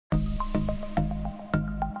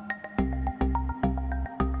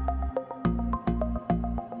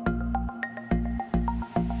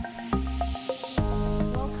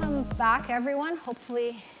back, everyone.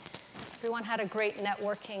 Hopefully, everyone had a great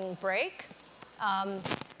networking break.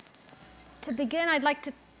 To begin, I'd like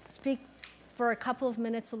to speak for a couple of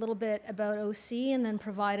minutes a little bit about OC and then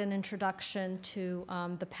provide an introduction to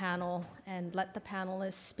the panel and let the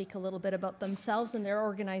panelists speak a little bit about themselves and their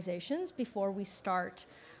organizations before we start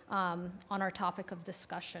on our topic of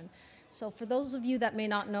discussion. So for those of you that may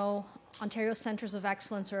not know, Ontario Centres of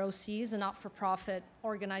Excellence, or OC, is a not-for-profit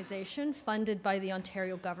organization funded by the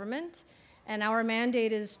Ontario government. And our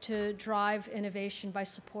mandate is to drive innovation by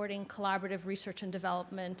supporting collaborative research and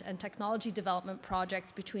development and technology development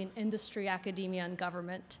projects between industry, academia, and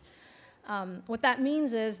government. What that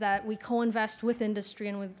means is that we co-invest with industry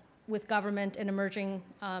and with government in emerging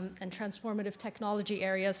and transformative technology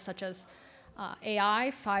areas such as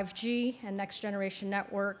AI, 5G, and next-generation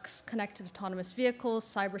networks, connected autonomous vehicles,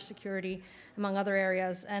 cybersecurity, among other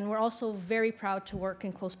areas. And we're also very proud to work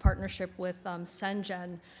in close partnership with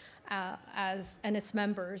CENGN and its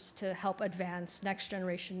members to help advance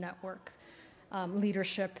next-generation network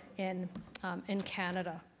leadership in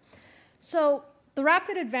Canada. So the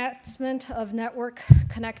rapid advancement of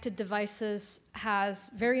network-connected devices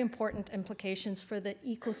has very important implications for the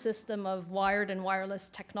ecosystem of wired and wireless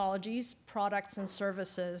technologies, products, and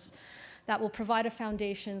services that will provide a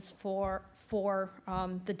foundations for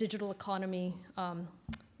the digital economy. In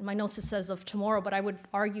my notes it says of tomorrow, but I would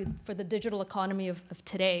argue for the digital economy of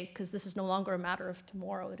today, because this is no longer a matter of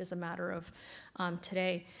tomorrow, it is a matter of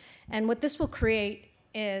today. And what this will create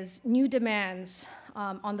is new demands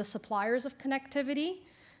on the suppliers of connectivity,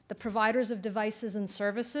 the providers of devices and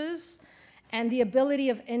services, and the ability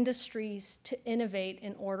of industries to innovate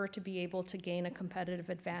in order to be able to gain a competitive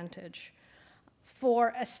advantage.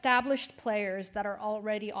 For established players that are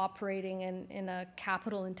already operating in a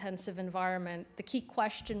capital-intensive environment, the key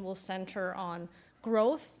question will center on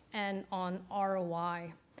growth and on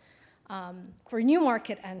ROI. For new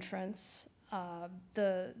market entrants,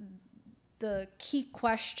 the key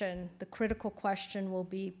question, the critical question, will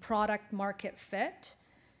be product market fit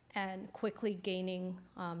and quickly gaining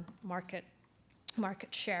market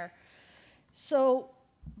share. So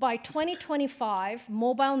by 2025,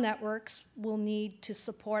 mobile networks will need to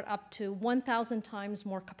support up to 1,000 times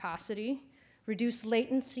more capacity, reduce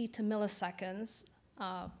latency to milliseconds,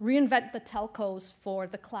 reinvent the telcos for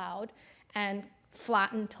the cloud, and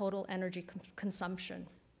flatten total energy consumption.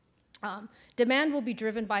 Demand will be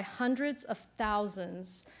driven by hundreds of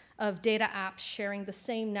thousands of data apps sharing the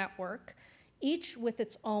same network, each with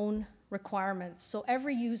its own requirements. So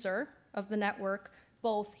every user of the network,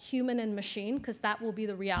 both human and machine, because that will be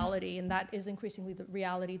the reality, and that is increasingly the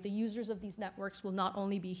reality. The users of these networks will not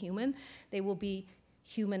only be human, they will be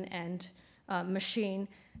human and machine.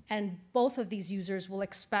 And both of these users will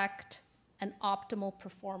expect an optimal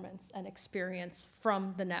performance and experience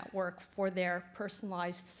from the network for their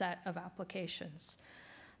personalized set of applications.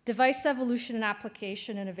 Device evolution and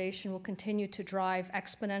application innovation will continue to drive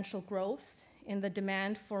exponential growth in the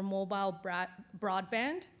demand for mobile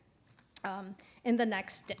broadband in the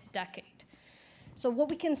next decade. So what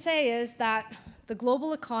we can say is that the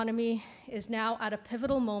global economy is now at a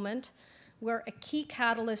pivotal moment where a key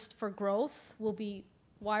catalyst for growth will be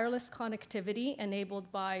wireless connectivity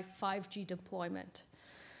enabled by 5G deployment.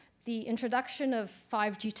 The introduction of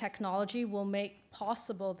 5G technology will make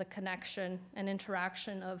possible the connection and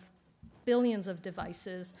interaction of billions of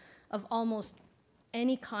devices of almost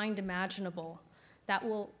any kind imaginable that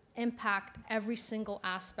will impact every single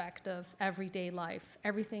aspect of everyday life,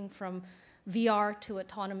 everything from VR to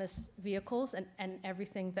autonomous vehicles and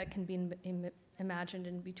everything that can be imagined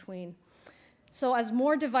in between. So as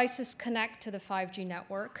more devices connect to the 5G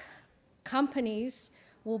network, companies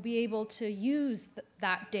will be able to use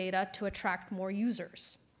that data to attract more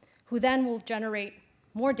users, who then will generate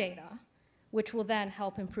more data, which will then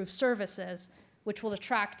help improve services, which will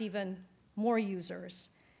attract even more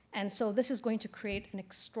users. And so this is going to create an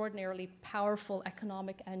extraordinarily powerful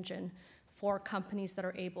economic engine for companies that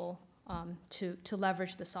are able to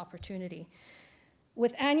leverage this opportunity.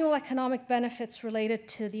 With annual economic benefits related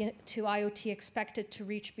to IoT expected to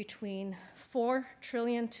reach between 4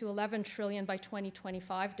 trillion to 11 trillion by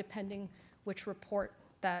 2025, depending which report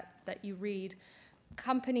that you read,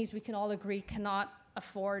 companies, we can all agree, cannot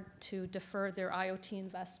afford to defer their IoT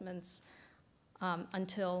investments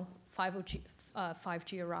until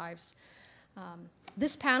 5G arrives.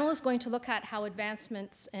 This panel is going to look at how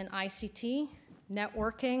advancements in ICT,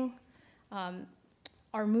 networking,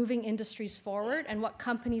 are moving industries forward and what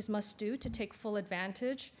companies must do to take full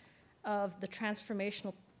advantage of the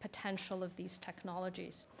transformational potential of these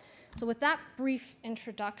technologies. So with that brief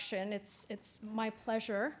introduction, it's my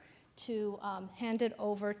pleasure to hand it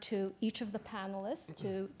over to each of the panelists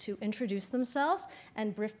to introduce themselves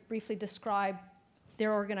and briefly describe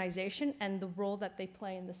their organization and the role that they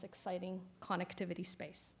play in this exciting connectivity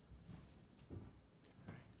space.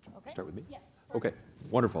 Okay. Start with me? Yes. Okay,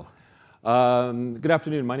 wonderful. Good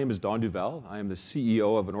afternoon. My name is Don Duval. I am the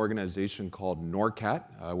CEO of an organization called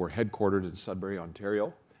NORCAT. We're headquartered in Sudbury,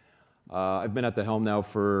 Ontario. I've been at the helm now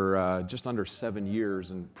for just under 7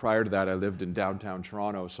 years, and prior to that I lived in downtown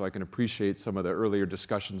Toronto, so I can appreciate some of the earlier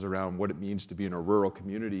discussions around what it means to be in a rural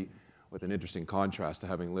community, with an interesting contrast to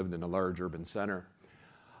having lived in a large urban center.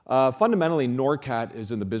 Fundamentally, NORCAT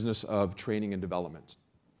is in the business of training and development.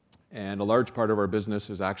 And a large part of our business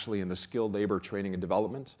is actually in the skilled labor training and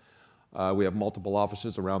development. We have multiple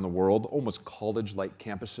offices around the world, almost college-like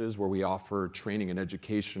campuses where we offer training and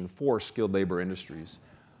education for skilled labor industries.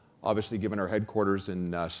 Obviously, given our headquarters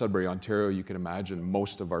in Sudbury, Ontario, you can imagine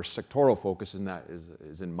most of our sectoral focus in that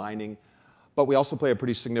is in mining. But we also play a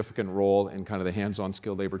pretty significant role in kind of the hands-on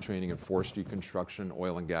skilled labor training in forestry, construction,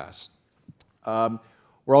 oil and gas.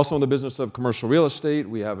 We're also in the business of commercial real estate.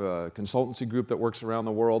 We have a consultancy group that works around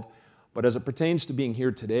the world. But as it pertains to being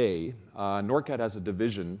here today, NORCAT has a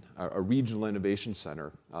division, a regional innovation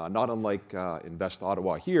center, not unlike Invest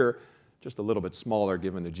Ottawa here, just a little bit smaller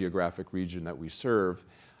given the geographic region that we serve.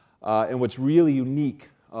 And what's really unique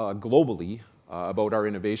globally about our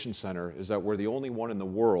innovation center is that we're the only one in the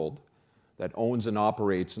world that owns and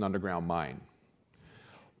operates an underground mine.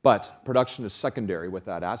 But production is secondary with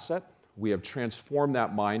that asset. We have transformed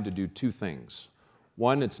that mine to do two things.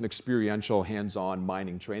 One, it's an experiential hands-on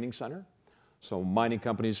mining training center. So mining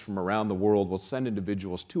companies from around the world will send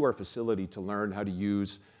individuals to our facility to learn how to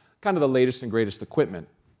use kind of the latest and greatest equipment.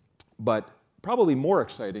 But probably more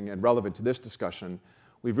exciting and relevant to this discussion,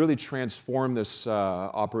 we've really transformed this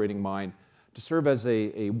operating mine to serve as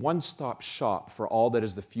a one-stop shop for all that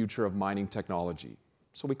is the future of mining technology.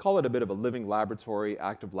 So we call it a bit of a living laboratory,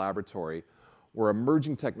 active laboratory, where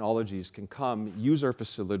emerging technologies can come, use our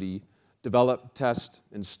facility, develop, test,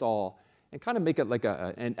 install, and kind of make it like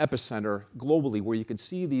an epicenter globally where you can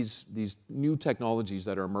see these new technologies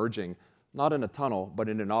that are emerging, not in a tunnel, but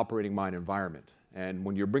in an operating mine environment. And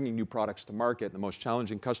when you're bringing new products to market, the most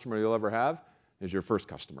challenging customer you'll ever have is your first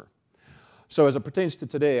customer. So as it pertains to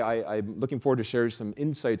today, I'm looking forward to sharing some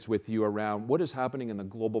insights with you around what is happening in the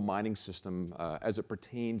global mining system as it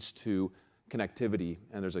pertains to connectivity.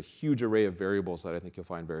 And there's a huge array of variables that I think you'll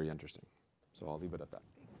find very interesting. So I'll leave it at that.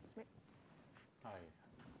 Hi.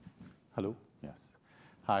 Hello. Yes.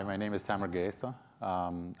 Hi, my name is Geissah.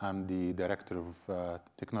 I'm the Director of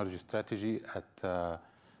Technology Strategy at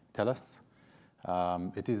TELUS.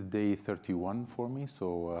 It is day 31 for me,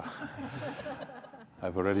 so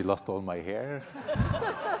I've already lost all my hair.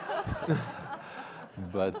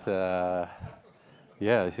 But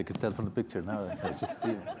yeah, as you can tell from the picture now, I just see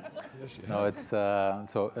it. Yes, no, it's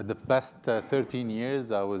so the past 13 years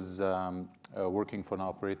I was working for an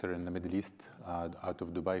operator in the Middle East out of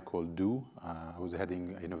Dubai called Duval. I was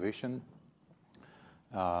heading innovation,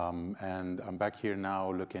 and I'm back here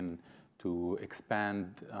now looking to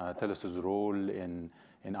expand TELUS's role in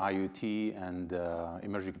IoT and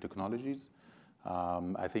emerging technologies.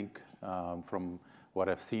 I think from what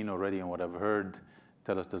I've seen already and what I've heard,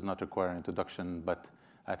 TELUS does not require an introduction, but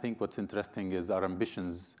I think what's interesting is our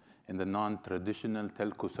ambitions in the non-traditional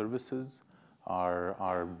telco services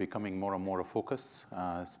are becoming more and more a focus.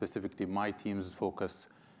 Specifically, my team's focus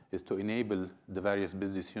is to enable the various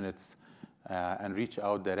business units and reach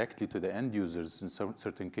out directly to the end users, in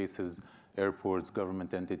certain cases, airports,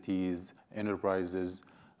 government entities, enterprises,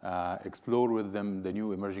 explore with them the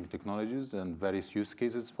new emerging technologies and various use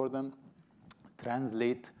cases for them,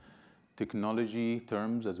 translate technology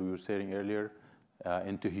terms, as we were saying earlier,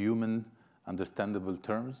 into human understandable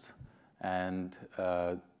terms, and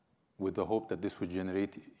with the hope that this would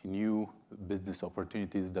generate new business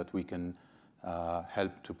opportunities that we can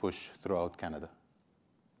help to push throughout Canada.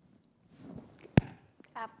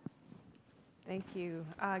 Thank you.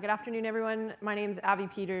 Good afternoon, everyone. My name is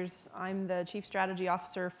Avvey Peters. I'm the Chief Strategy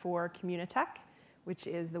Officer for Communitech, which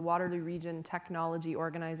is the Waterloo Region Technology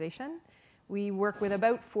Organization. We work with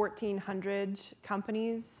about 1,400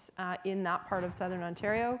 companies in that part of Southern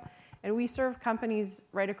Ontario, and we serve companies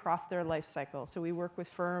right across their life cycle. So we work with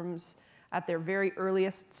firms at their very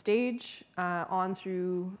earliest stage on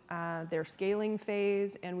through their scaling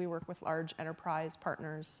phase, and we work with large enterprise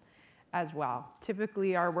partners as well.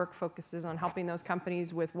 Typically, our work focuses on helping those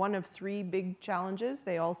companies with one of three big challenges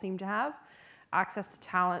they all seem to have: access to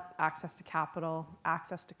talent, access to capital,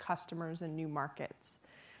 access to customers and new markets.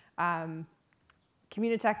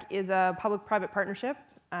 Communitech is a public-private partnership.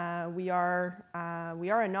 We are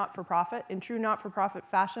a not-for-profit. In true not-for-profit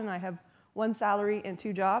fashion, I have one salary and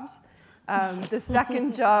 2 jobs. The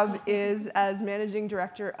second job is as managing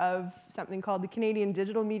director of something called the Canadian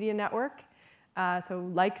Digital Media Network. So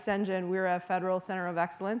like CENGN, we're a federal center of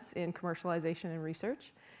excellence in commercialization and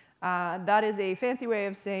research. That is a fancy way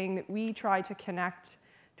of saying that we try to connect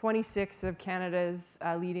 26 of Canada's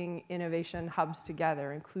leading innovation hubs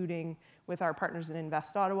together, including with our partners in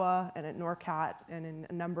Invest Ottawa and at NORCAT and in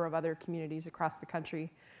a number of other communities across the country.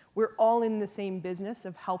 We're all in the same business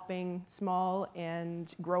of helping small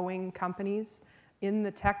and growing companies in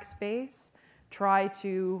the tech space try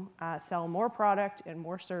to sell more product and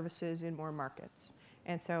more services in more markets.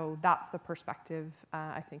 And so that's the perspective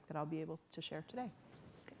I think that I'll be able to share today.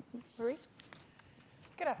 Marie?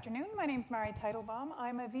 Good afternoon. My name is Teitelbaum.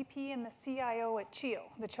 I'm a VP and the CIO at CHEO,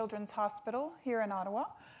 the Children's Hospital here in Ottawa.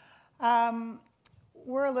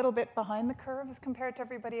 We're a little bit behind the curve as compared to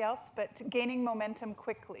everybody else, but gaining momentum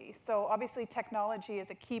quickly. So obviously technology is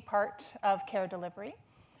a key part of care delivery.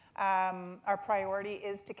 Our priority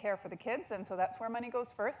is to care for the kids, and so that's where money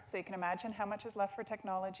goes first. So you can imagine how much is left for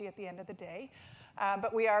technology at the end of the day.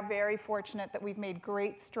 But we are very fortunate that we've made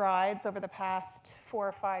great strides over the past 4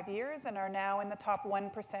 or 5 years and are now in the top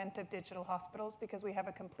 1% of digital hospitals because we have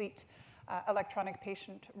a complete electronic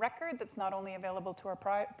patient record that's not only available to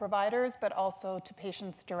our providers, but also to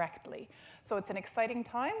patients directly. So it's an exciting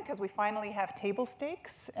time because we finally have table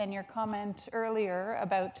stakes, and your comment earlier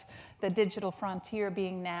about the digital frontier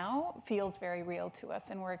being now feels very real to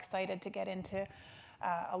us, and we're excited to get into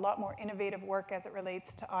a lot more innovative work as it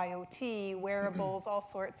relates to IoT, wearables, all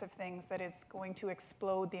sorts of things that is going to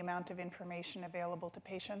explode the amount of information available to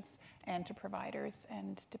patients and to providers,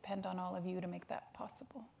 and depend on all of you to make that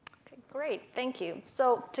possible. Okay, great, thank you.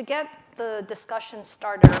 So to get the discussion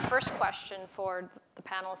started, our first question for the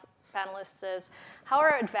panelists is, how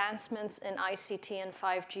are advancements in ICT and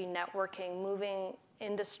 5G networking moving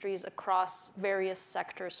industries across various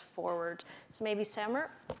sectors forward? So maybe Samer,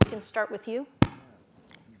 we can start with you.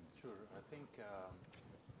 Sure. I think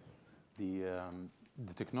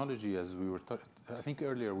the technology, as we were talking, I think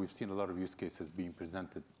earlier we've seen a lot of use cases being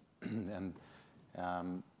presented. And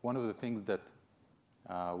one of the things that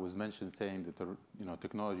was mentioned, saying that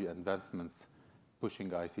technology advancements pushing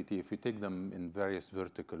ICT, if we take them in various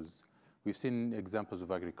verticals, we've seen examples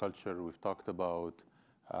of agriculture, we've talked about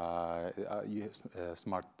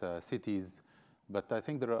smart cities, but I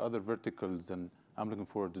think there are other verticals, and I'm looking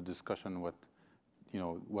forward to discussion what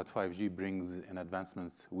 5G brings in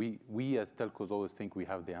advancements. We as telcos always think we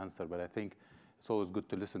have the answer, but I think it's always good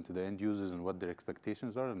to listen to the end users and what their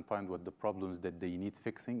expectations are and find what the problems that they need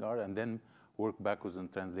fixing are, and then work backwards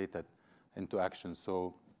and translate that into action.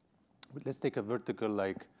 So let's take a vertical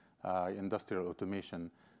like industrial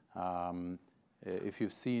automation. If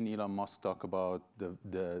you've seen Elon Musk talk about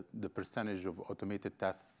the percentage of automated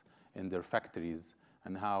tasks in their factories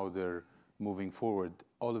and how they're moving forward,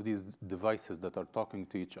 all of these devices that are talking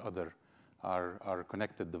to each other are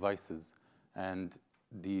connected devices. And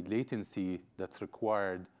the latency that's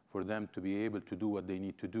required for them to be able to do what they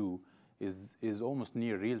need to do is almost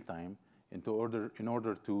near real time in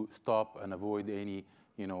order to stop and avoid any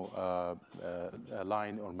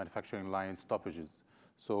line or manufacturing line stoppages.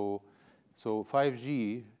 So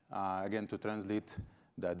 5G, again, to translate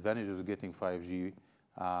the advantages of getting 5G,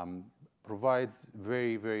 provides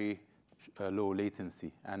very, very low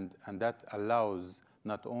latency. And that allows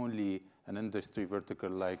not only an industry vertical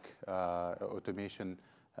like automation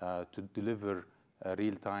to deliver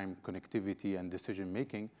real-time connectivity and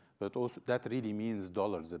decision-making, but also that really means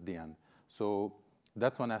dollars at the end. So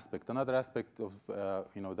that's one aspect. Another aspect of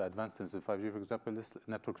the advancements of 5G, for example, is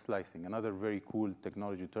network slicing. Another very cool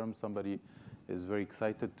technology term somebody is very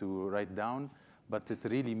excited to write down, but it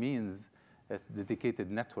really means a dedicated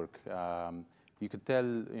network. You could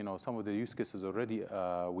tell some of the use cases already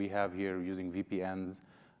we have here using VPNs,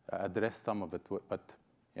 address some of it, but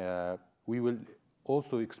we will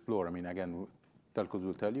also explore. I mean, again, telcos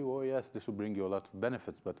will tell you, oh yes, this will bring you a lot of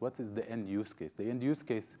benefits, but what is the end use case? The end use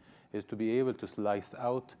case is to be able to slice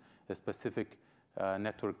out a specific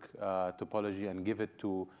network topology and give it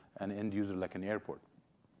to an end user like an airport.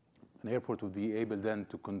 An airport would be able then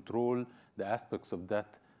to control the aspects of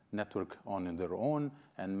that network on their own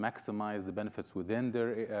and maximize the benefits within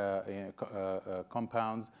their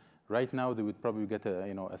compounds. Right now, they would probably get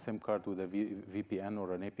a SIM card with a VPN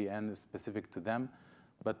or an APN specific to them,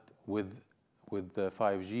 but with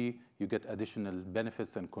 5G, you get additional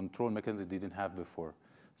benefits and control mechanisms they didn't have before.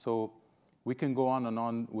 So we can go on and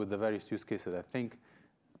on with the various use cases. I think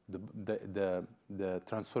the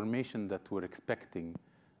transformation that we're expecting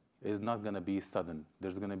is not going to be sudden.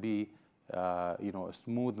 There's going to be a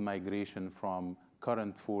smooth migration from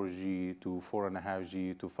current 4G to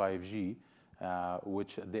 4.5G to 5G,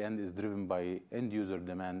 which at the end is driven by end user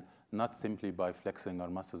demand, not simply by flexing our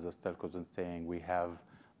muscles as telcos and saying we have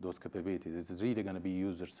those capabilities. This is really going to be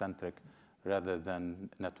user-centric rather than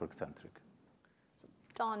network-centric. So,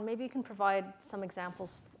 Don, maybe you can provide some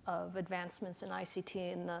examples of advancements in ICT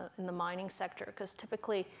in the mining sector, because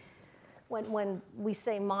typically when we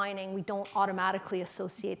say mining, we don't automatically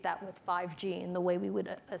associate that with 5G in the way we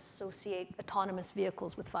would associate autonomous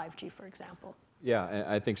vehicles with 5G, for example. Yeah, and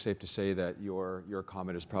I think safe to say that your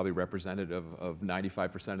comment is probably representative of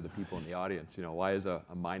 95% of the people in the audience. Why is a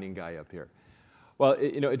mining guy up here? Well,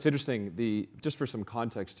 it's interesting. Just for some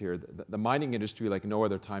context here, the mining industry, like no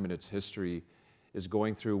other time in its history, is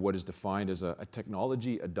going through what is defined as a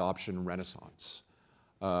technology adoption renaissance,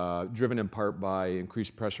 driven in part by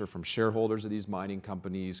increased pressure from shareholders of these mining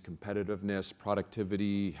companies, competitiveness,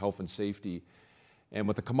 productivity, health and safety. And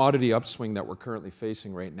with the commodity upswing that we're currently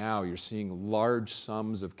facing right now, you're seeing large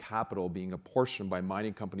sums of capital being apportioned by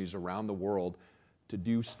mining companies around the world to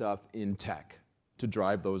do stuff in tech, to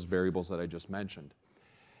drive those variables that I just mentioned.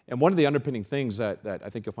 And one of the underpinning things that I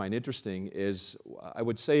think you'll find interesting is, I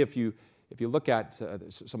would say if you look at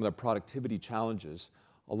some of the productivity challenges,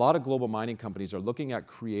 a lot of global mining companies are looking at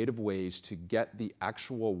creative ways to get the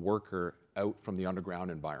actual worker out from the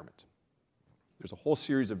underground environment. There's a whole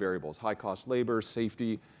series of variables, high-cost labor,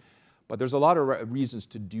 safety, but there's a lot of reasons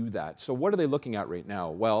to do that. So what are they looking at right now?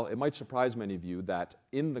 Well, it might surprise many of you that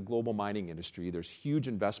in the global mining industry, there's huge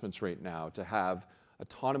investments right now to have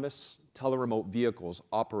autonomous teleremote vehicles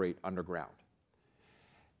operate underground.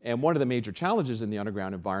 And one of the major challenges in the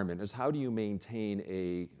underground environment is how do you maintain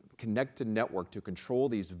a connected network to control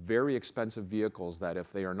these very expensive vehicles that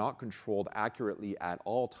if they are not controlled accurately at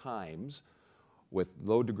all times, with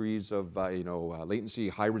low degrees of latency,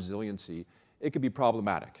 high resiliency, it could be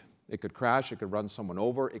problematic. It could crash, it could run someone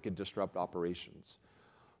over, it could disrupt operations.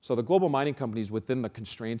 So the global mining companies within the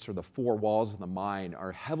constraints or the four walls of the mine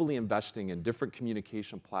are heavily investing in different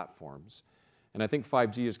communication platforms. And I think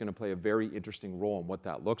 5G is going to play a very interesting role in what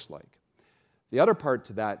that looks like. The other part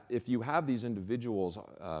to that, if you have these individuals,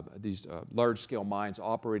 these large-scale mines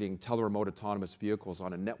operating teleremote autonomous vehicles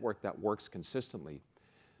on a network that works consistently,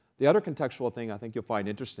 the other contextual thing I think you'll find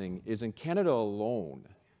interesting is in Canada alone,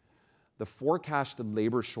 the forecasted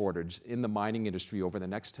labor shortage in the mining industry over the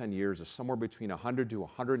next 10 years is somewhere between 100 to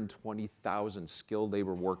 120,000 skilled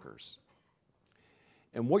labor workers.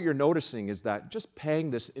 And what you're noticing is that just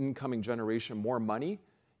paying this incoming generation more money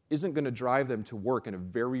isn't going to drive them to work in a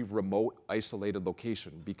very remote, isolated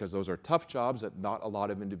location, because those are tough jobs that not a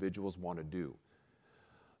lot of individuals want to do.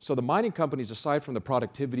 So the mining companies, aside from the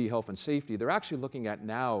productivity, health, and safety, they're actually looking at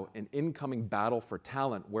now an incoming battle for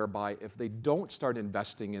talent, whereby if they don't start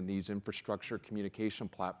investing in these infrastructure communication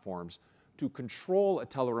platforms to control a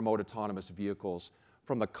teleremote autonomous vehicles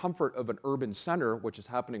from the comfort of an urban center, which is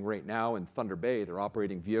happening right now in Thunder Bay, they're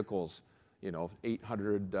operating vehicles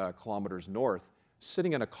 800 kilometers north,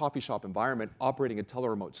 sitting in a coffee shop environment, operating a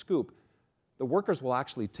teleremote scoop, the workers will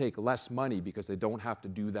actually take less money because they don't have to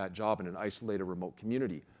do that job in an isolated remote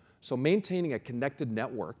community. So maintaining a connected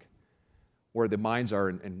network where the mines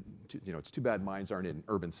are it's too bad mines aren't in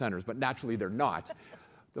urban centers, but naturally they're not.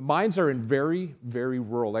 The mines are in very, very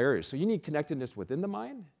rural areas. So you need connectedness within the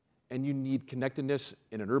mine, and you need connectedness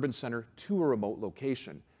in an urban center to a remote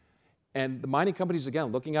location. And the mining companies,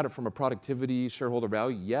 again, looking at it from a productivity, shareholder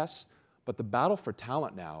value, yes, but the battle for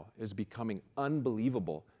talent now is becoming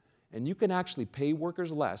unbelievable. And you can actually pay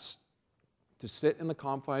workers less to sit in the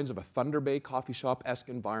confines of a Thunder Bay coffee shop-esque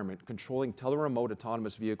environment, controlling teleremote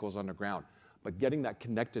autonomous vehicles underground, but getting that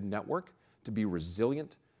connected network to be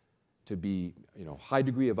resilient, to be high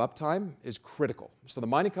degree of uptime is critical. So the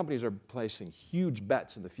mining companies are placing huge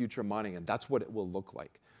bets in the future of mining, and that's what it will look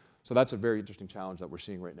like. So that's a very interesting challenge that we're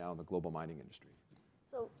seeing right now in the global mining industry.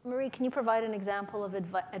 So Marie, can you provide an example of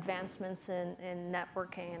advancements in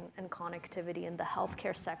networking and connectivity in the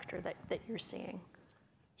healthcare sector that you're seeing?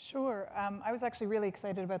 Sure. I was actually really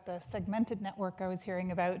excited about the segmented network I was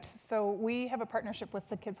hearing about. So we have a partnership with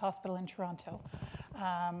the Kids Hospital in Toronto.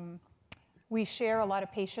 We share a lot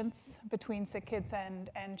of patients between Sick Kids and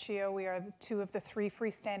CHEO. We are two of the 3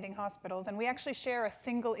 freestanding hospitals, and we actually share a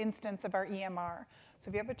single instance of our EMR. So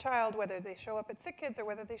if you have a child, whether they show up at Sick Kids or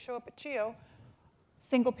whether they show up at CHEO,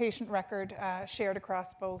 single patient record shared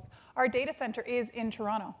across both. Our data center is in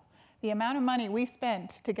Toronto. The amount of money we spent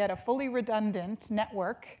to get a fully redundant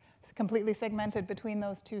network, completely segmented between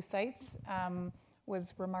those 2 sites,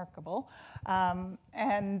 was remarkable.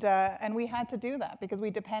 And we had to do that because we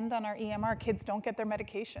depend on our EMR. Kids don't get their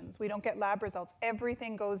medications. We don't get lab results.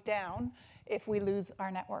 Everything goes down if we lose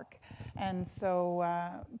our network. And so,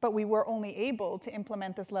 but we were only able to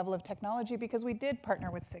implement this level of technology because we did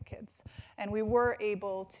partner with sick kids. And we were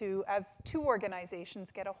able to, as two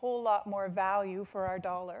organizations, get a whole lot more value for our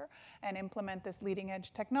dollar and implement this leading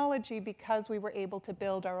edge technology because we were able to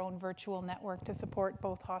build our own virtual network to support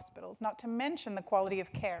both hospitals, not to mention the quality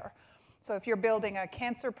of care. So if you're building a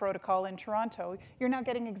cancer protocol in Toronto, you're now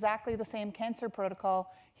getting exactly the same cancer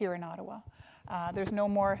protocol here in Ottawa. There's no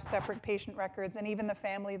more separate patient records, and even the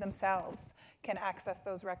family themselves can access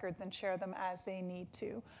those records and share them as they need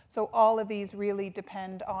to. So all of these really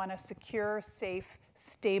depend on a secure, safe,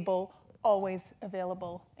 stable, always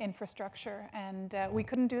available infrastructure. And we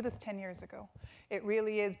couldn't do this 10 years ago. It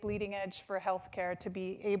really is bleeding edge for healthcare to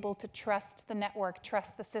be able to trust the network,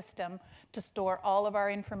 trust the system, to store all of our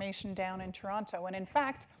information down in Toronto. And in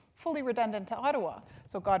fact, fully redundant to Ottawa.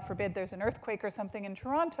 So God forbid there's an earthquake or something in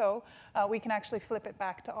Toronto, we can actually flip it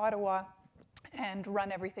back to Ottawa and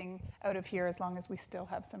run everything out of here as long as we still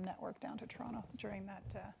have some network down to Toronto during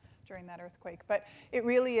that earthquake. But it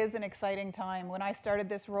really is an exciting time. When I started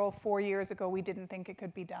this role 4 years ago, we didn't think it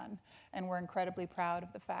could be done. And we're incredibly proud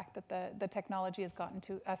of the fact that the technology has gotten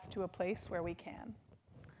us to a place where we can.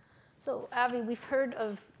 So, Avvey, we've heard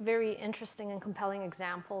of very interesting and compelling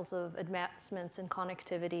examples of advancements in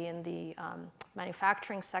connectivity in the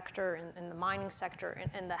manufacturing sector, in the mining sector,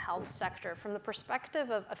 in the health sector. From the perspective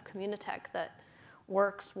of Communitech that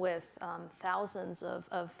works with thousands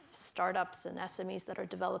of startups and SMEs that are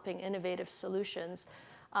developing innovative solutions,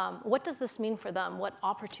 what does this mean for them? What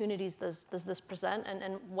opportunities does this present,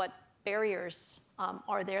 and what barriers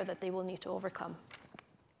are there that they will need to overcome?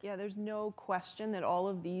 Yeah, there's no question that all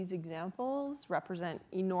of these examples represent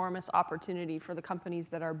enormous opportunity for the companies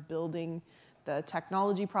that are building the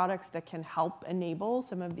technology products that can help enable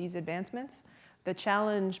some of these advancements. The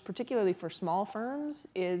challenge, particularly for small firms,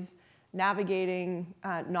 is navigating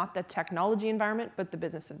not the technology environment, but the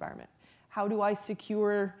business environment. How do I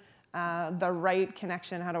secure the right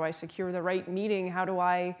connection? How do I secure the right meeting? How do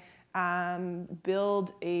I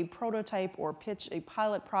build a prototype or pitch a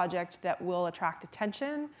pilot project that will attract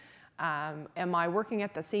attention? Am I working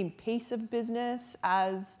at the same pace of business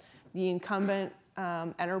as the incumbent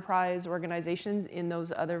enterprise organizations in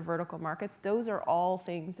those other vertical markets? Those are all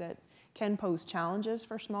things that can pose challenges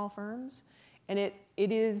for small firms. And it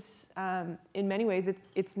is, in many ways,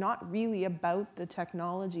 it's not really about the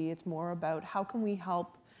technology. It's more about how can we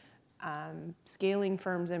help scaling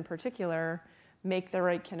firms in particular make the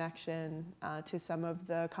right connection to some of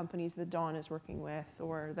the companies that Dawn is working with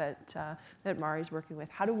or that Mari's working with.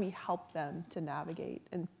 How do we help them to navigate?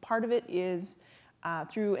 And part of it is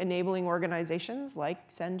through enabling organizations like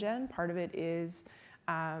CENGN. Part of it is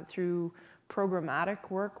through programmatic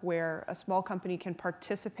work where a small company can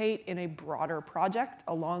participate in a broader project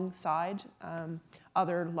alongside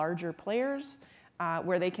other larger players,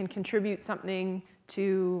 where they can contribute something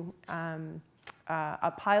to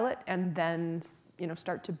a pilot and then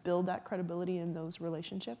start to build that credibility in those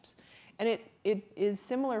relationships. And it is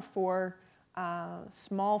similar for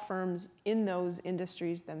small firms in those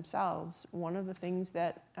industries themselves. One of the things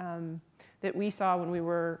that we saw when we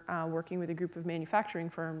were working with a group of manufacturing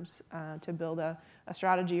firms to build a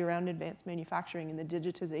strategy around advanced manufacturing and the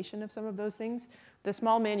digitization of some of those things, the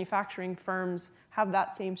small manufacturing firms have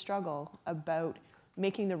that same struggle about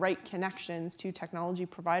making the right connections to technology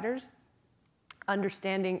providers,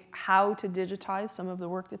 understanding how to digitize some of the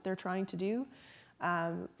work that they're trying to do,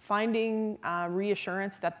 finding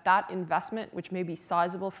reassurance that that investment, which may be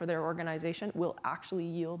sizable for their organization, will actually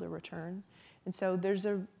yield a return. And so there's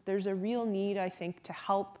a real need, I think, to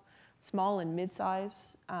help small and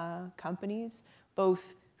mid-size companies,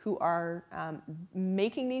 both who are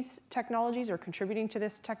making these technologies or contributing to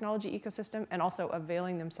this technology ecosystem and also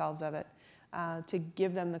availing themselves of it, to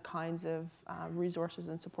give them the kinds of resources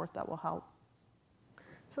and support that will help.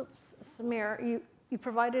 So, Samir, you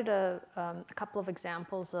provided a couple of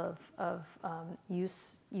examples of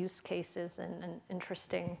use cases and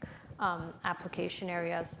interesting application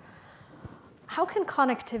areas. How can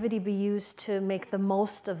connectivity be used to make the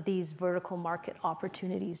most of these vertical market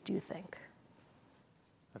opportunities, do you think?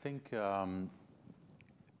 I think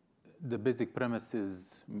the basic premise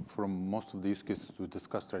is, from most of the use cases we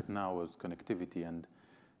discussed right now, is connectivity. And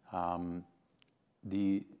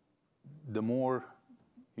the more,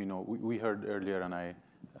 we heard earlier, and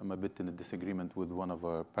I'm a bit in a disagreement with one of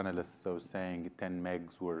our panelists. I was saying 10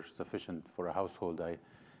 megs were sufficient for a household.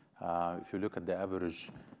 If you look at the average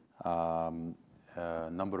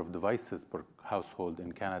number of devices per household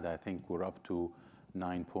in Canada, I think we're up to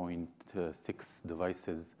 9.6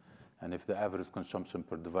 devices. And if the average consumption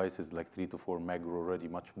per device is like 3 to 4 meg, we're already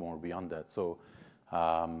much more beyond that. So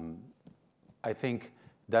I think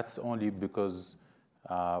that's only because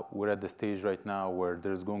we're at the stage right now where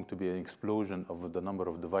there's going to be an explosion of the number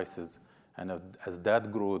of devices. And as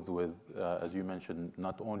that grows with, as you mentioned,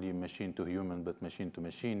 not only machine to human, but machine to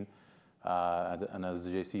machine, and as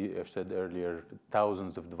JC said earlier,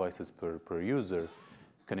 thousands of devices per user,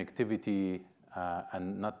 connectivity,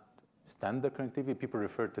 and not standard connectivity. People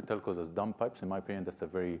refer to telcos as dumb pipes. In my opinion, that's a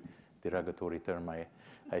very derogatory term.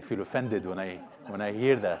 I feel offended when I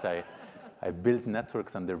hear that. I built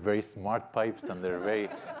networks, and they're very smart pipes, and they're very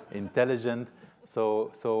intelligent.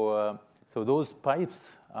 So those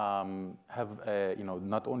pipes have,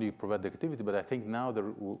 not only provide the connectivity, but I think now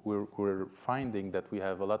we're finding that we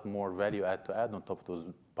have a lot more value add to add on top of those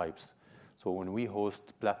pipes. So when we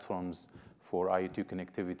host platforms for IoT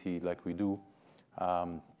connectivity like we do,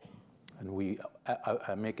 and we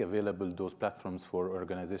make available those platforms for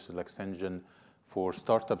organizations like CENGN, for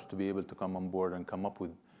startups to be able to come on board and come up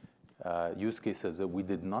with use cases that we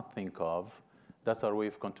did not think of. That's our way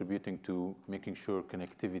of contributing to making sure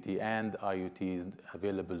connectivity and IoT is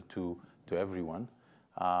available to everyone.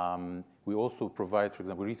 We also provide, for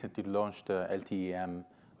example, we recently launched LTE-M,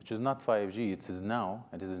 which is not 5G, it is now,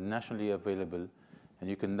 and it is nationally available. And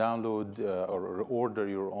you can download or order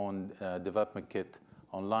your own development kit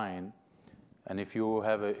online. And if you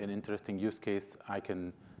have an interesting use case,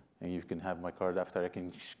 and you can have my card after, I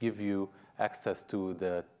can give you access to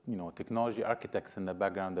the technology architects in the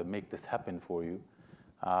background that make this happen for you.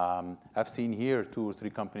 I've seen here 2 or 3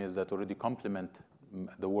 companies that already complement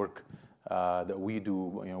the work that we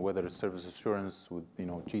do, whether it's service assurance with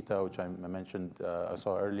Geissah, which I mentioned, I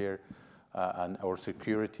saw earlier, and our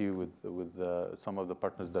security with some of the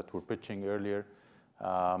partners that were pitching earlier.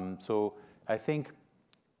 So I think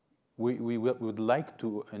we would like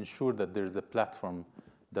to ensure that there's a platform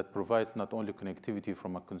that provides not only connectivity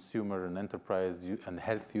from a consumer and enterprise and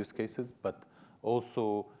health use cases, but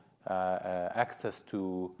also access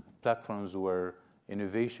to platforms where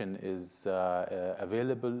innovation is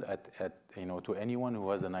available to anyone who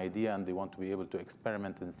has an idea and they want to be able to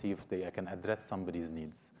experiment and see if they can address somebody's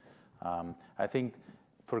needs. I think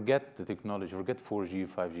forget the technology, forget 4G,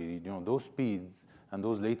 5G, those speeds and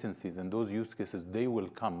those latencies and those use cases, they will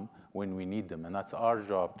come when we need them. And that's our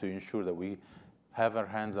job to ensure that we have our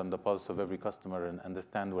hands on the pulse of every customer and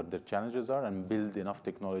understand what their challenges are and build enough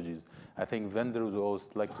technologies. I think vendors always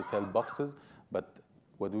like to sell boxes, but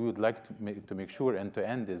what we would like to make sure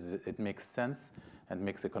end-to-end is it makes sense and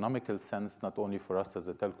makes economical sense, not only for us as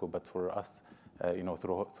a telco, but for us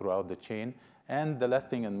throughout the chain. And the last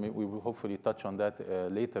thing, and we will hopefully touch on that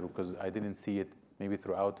later, because I didn't see it maybe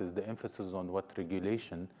throughout, is the emphasis on what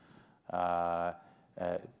regulation.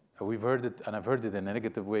 We've heard it, and I've heard it in a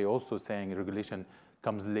negative way also, saying regulation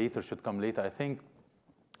comes later, should come later. I think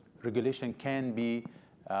regulation can be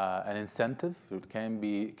an incentive. It can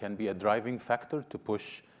be a driving factor to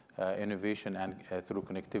push innovation and through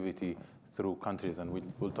connectivity through countries. And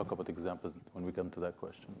we'll talk about examples when we come to that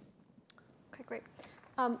question. Okay, great.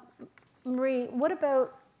 Marie, what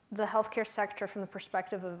about the healthcare sector from the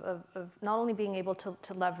perspective of not only being able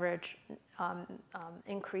to leverage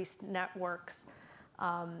increased networks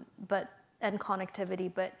and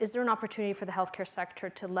connectivity, but is there an opportunity for the healthcare sector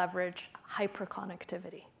to leverage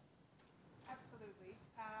hyperconnectivity? Absolutely.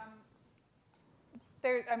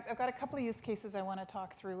 I've got a couple of use cases I want to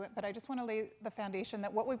talk through, but I just want to lay the foundation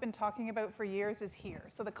that what we've been talking about for years is here.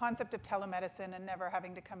 So the concept of telemedicine and never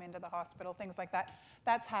having to come into the hospital, things like that,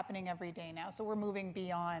 that's happening every day now. So we're moving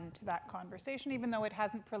beyond that conversation, even though it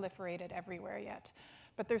hasn't proliferated everywhere yet.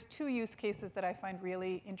 But there's 2 use cases that I find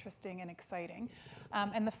really interesting and exciting.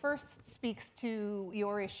 And the first speaks to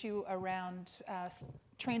your issue around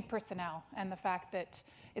trained personnel and the fact that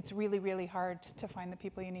it's really, really hard to find the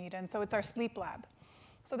people you need. And so it's our sleep lab.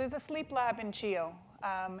 So there's a sleep lab in CHEO.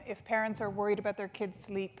 If parents are worried about their kids'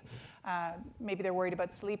 sleep, maybe they're worried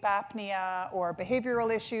about sleep apnea or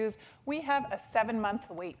behavioral issues, we have a 7-month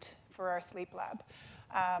wait for our sleep lab.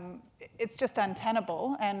 It's just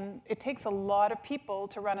untenable, and it takes a lot of people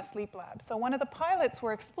to run a sleep lab. So one of the pilots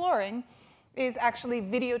we're exploring is actually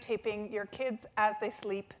videotaping your kids as they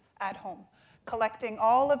sleep at home, collecting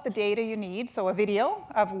all of the data you need, so a video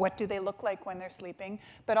of what do they look like when they're sleeping,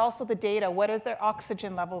 but also the data, what is their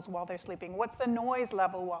oxygen levels while they're sleeping, what's the noise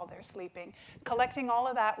level while they're sleeping, collecting all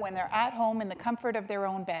of that when they're at home in the comfort of their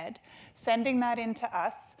own bed, sending that into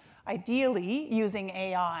us. ideally using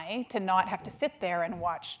AI to not have to sit there and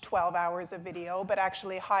watch 12 hours of video, but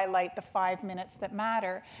actually highlight the 5 minutes that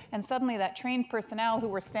matter. And suddenly that trained personnel who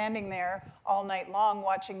were standing there all night long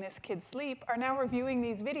watching this kid sleep are now reviewing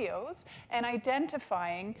these videos and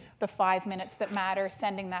identifying the 5 minutes that matter,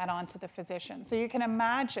 sending that on to the physician. So you can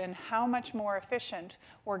imagine how much more efficient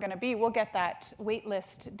we're going to be. We'll get that wait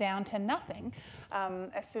list down to nothing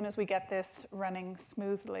as soon as we get this running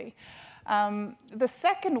smoothly. The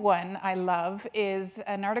second one I love is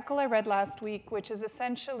an article I read last week, which is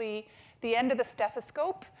essentially the end of the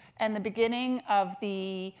stethoscope and the beginning of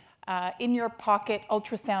the in-your-pocket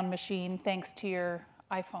ultrasound machine thanks to your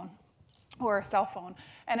iPhone or cell phone.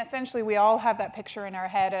 And essentially, we all have that picture in our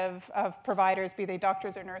head of providers, be they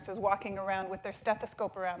doctors or nurses, walking around with their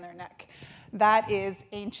stethoscope around their neck. That is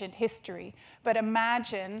ancient history. But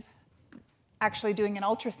imagine actually doing an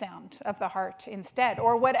ultrasound of the heart instead,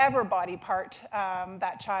 or whatever body part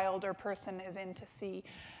that child or person is in to see.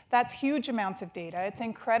 That's huge amounts of data. It's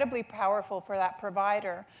incredibly powerful for that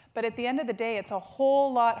provider. But at the end of the day, it's a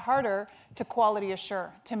whole lot harder to quality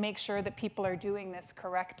assure, to make sure that people are doing this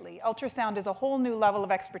correctly. Ultrasound is a whole new level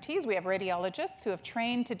of expertise. We have radiologists who have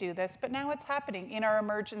trained to do this, but now it's happening in our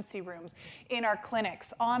emergency rooms, in our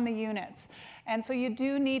clinics, on the units. And so you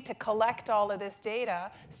do need to collect all of this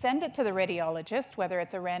data, send it to the radiologist, whether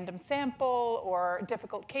it's a random sample or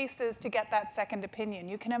difficult cases, to get that second opinion.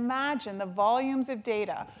 You can imagine the volumes of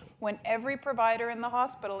data when every provider in the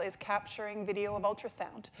hospital is capturing video of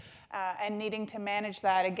ultrasound and needing to manage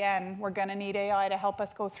that. Again, we're going to need AI to help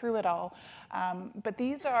us go through it all. But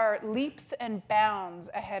these are leaps and bounds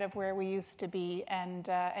ahead of where we used to be. And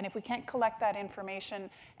if we can't collect that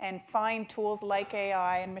information and find tools like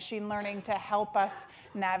AI and machine learning to help us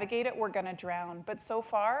navigate it, we're going to drown. But so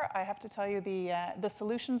far, I have to tell you, the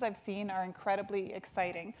solutions I've seen are incredibly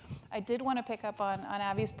exciting. I did want to pick up on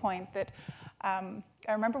Avvey's point that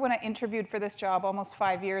I remember when I interviewed for this job almost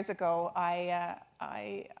 5 years ago, I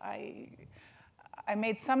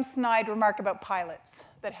made some snide remark about pilots,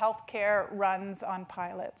 that healthcare runs on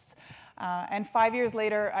pilots. And 5 years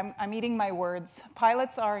later, I'm eating my words.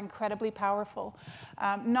 Pilots are incredibly powerful.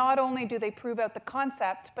 Not only do they prove out the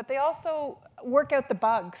concept, but they also work out the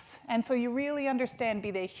bugs. And so you really understand,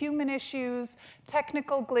 be they human issues,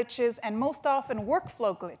 technical glitches, and most often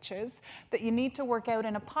workflow glitches that you need to work out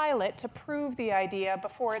in a pilot to prove the idea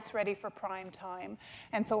before it's ready for prime time.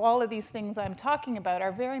 And so all of these things I'm talking about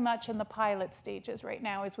are very much in the pilot stages right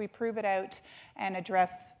now as we prove it out and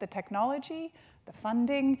address the technology, the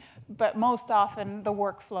funding, but most often the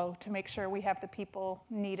workflow to make sure we have the people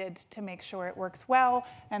needed to make sure it works well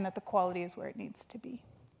and that the quality is where it needs to be.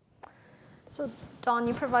 So Dawn,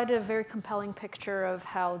 you provided a very compelling picture of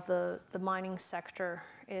how the mining sector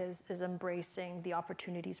is embracing the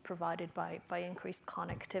opportunities provided by increased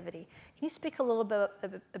connectivity. Can you speak a little bit,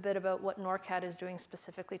 a bit about what NORCAT is doing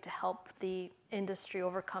specifically to help the industry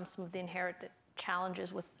overcome some of the inherent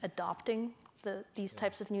challenges with adopting these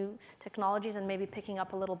types of new technologies, and maybe picking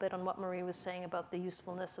up a little bit on what Marie was saying about the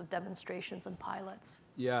usefulness of demonstrations and pilots?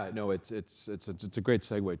 Yeah, no, it's a great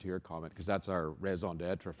segue to your comment, because that's our raison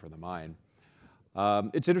d'etre for the mine.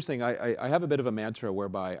 It's interesting, I have a bit of a mantra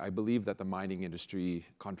whereby I believe that the mining industry,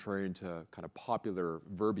 contrary to kind of popular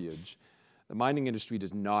verbiage, the mining industry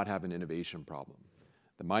does not have an innovation problem.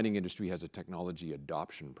 The mining industry has a technology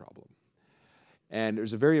adoption problem. And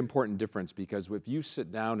there's a very important difference, because if you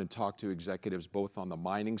sit down and talk to executives both on the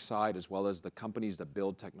mining side as well as the companies that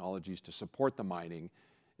build technologies to support the mining,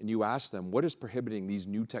 and you ask them, what is prohibiting these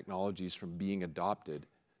new technologies from being adopted?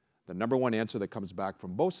 The number one answer that comes back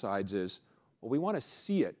from both sides is, well, we want to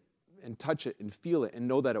see it and touch it and feel it and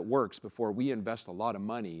know that it works before we invest a lot of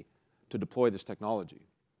money to deploy this technology.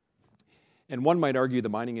 And one might argue the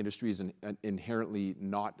mining industry is inherently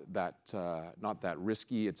not that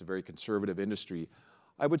risky. It's a very conservative industry.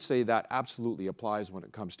 I would say that absolutely applies when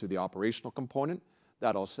it comes to the operational component.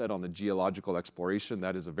 That all said, on the geological exploration,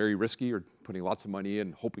 that is a very risky. You're putting lots of money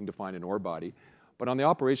in, hoping to find an ore body. But on the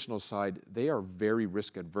operational side, they are very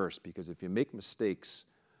risk adverse, because if you make mistakes,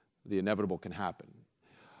 the inevitable can happen.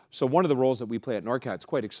 So one of the roles that we play at NORCAT is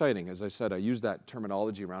quite exciting. As I said, I use that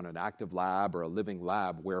terminology around an active lab or a living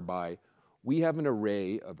lab, whereby we have an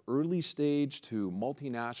array of early stage to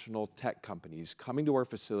multinational tech companies coming to our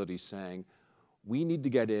facilities saying, we need to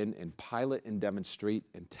get in and pilot and demonstrate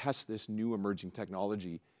and test this new emerging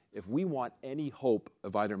technology if we want any hope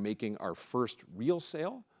of either making our first real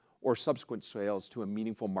sale or subsequent sales to a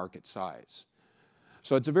meaningful market size.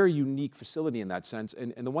 So it's a very unique facility in that sense.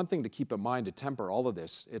 And the one thing to keep in mind to temper all of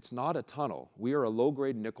this, it's not a tunnel. We are a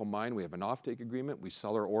low-grade nickel mine. We have an offtake agreement. We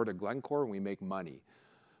sell our ore to Glencore and we make money.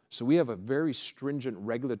 So we have a very stringent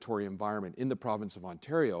regulatory environment in the province of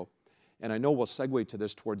Ontario, and I know we'll segue to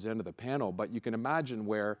this towards the end of the panel, but you can imagine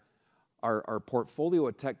where our portfolio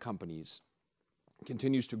of tech companies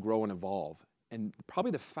continues to grow and evolve. And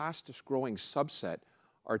probably the fastest growing subset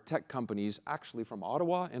are tech companies actually from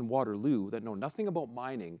Ottawa and Waterloo that know nothing about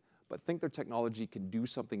mining, but think their technology can do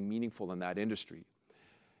something meaningful in that industry.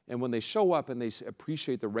 And when they show up and they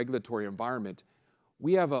appreciate the regulatory environment,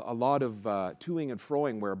 we have a lot of toing and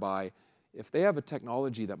froing whereby if they have a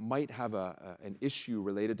technology that might have an issue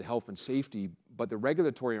related to health and safety, but the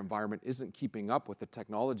regulatory environment isn't keeping up with the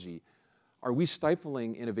technology, are we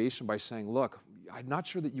stifling innovation by saying, look, I'm not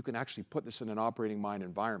sure that you can actually put this in an operating mine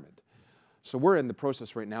environment? So we're in the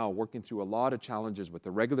process right now working through a lot of challenges with the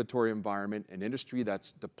regulatory environment, an industry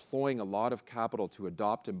that's deploying a lot of capital to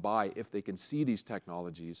adopt and buy if they can see these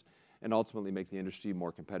technologies and ultimately make the industry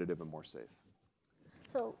more competitive and more safe.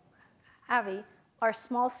 So, Avvey, are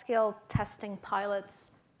small-scale testing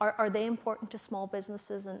pilots, are they important to small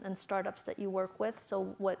businesses and startups that you work with?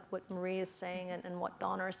 So what Marie is saying and what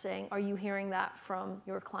Donna is saying, are you hearing that from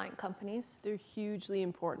your client companies? They're hugely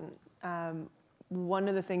important. One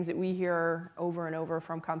of the things that we hear over and over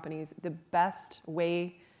from companies, the best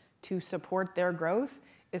way to support their growth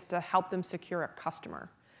is to help them secure a customer.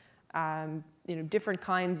 Different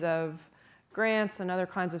kinds of grants and other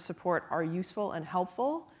kinds of support are useful and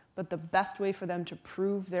helpful, but the best way for them to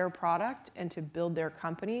prove their product and to build their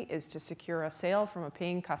company is to secure a sale from a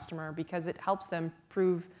paying customer, because it helps them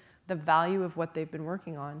prove the value of what they've been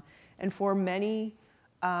working on. And for many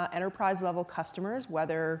enterprise level customers,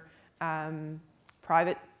 whether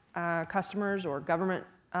private customers or government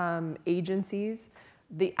agencies,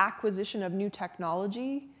 the acquisition of new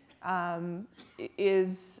technology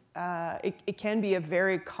it can be a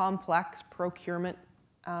very complex procurement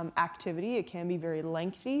activity. It can be very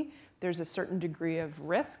lengthy. There's a certain degree of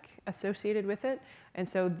risk associated with it. And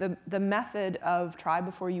so the method of try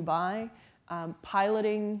before you buy,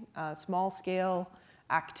 piloting small-scale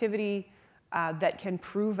activity that can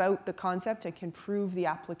prove out the concept, it can prove the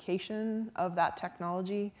application of that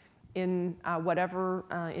technology in whatever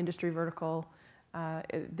industry vertical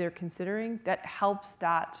they're considering, that helps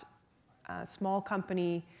that small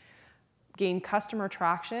company gain customer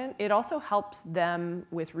traction. It also helps them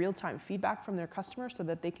with real-time feedback from their customers so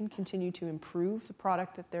that they can continue to improve the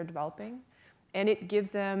product that they're developing. And it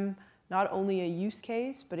gives them not only a use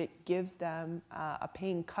case, but it gives them a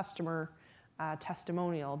paying customer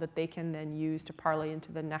testimonial that they can then use to parlay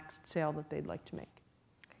into the next sale that they'd like to make.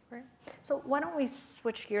 Great. So why don't we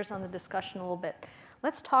switch gears on the discussion a little bit.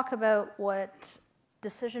 Let's talk about what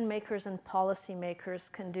decision makers and policy makers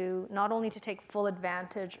can do, not only to take full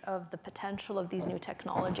advantage of the potential of these new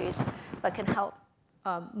technologies, but can help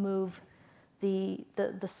move the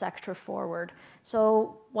sector forward.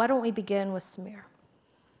 So why don't we begin with Samir?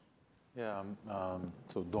 Yeah,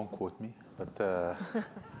 so don't quote me, but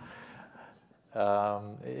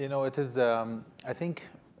it is, I think,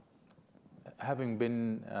 having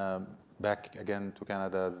been back again to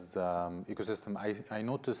Canada's ecosystem, I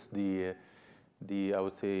noticed I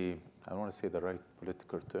would say, I don't want to say the right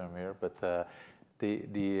political term here, but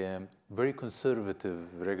the very conservative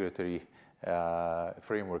regulatory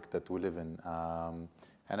framework that we live in.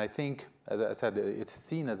 And I think, as I said, it's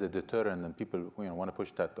seen as a deterrent, and people want to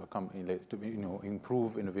push that to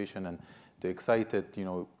improve innovation and to excite it.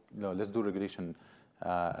 Let's do regulation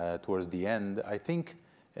towards the end. I think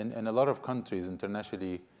in a lot of countries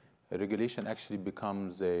internationally, regulation actually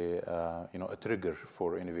becomes a trigger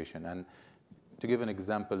for innovation. And to give an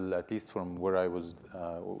example, at least from where I was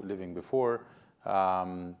living before,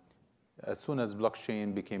 as soon as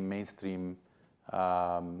blockchain became mainstream,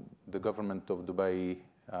 the government of Dubai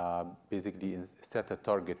basically set a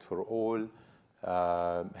target for all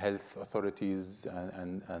health authorities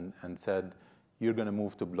and said, you're going to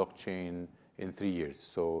move to blockchain in 3 years.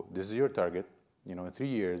 So this is your target. In 3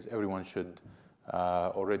 years, everyone should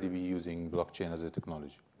already be using blockchain as a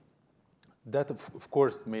technology. That, of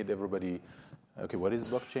course, made everybody, okay, what is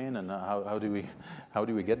blockchain, and how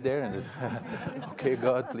do we get there? And okay,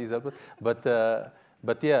 God, please help us.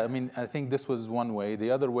 But yeah, I mean, I think this was one way. The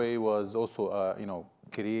other way was also,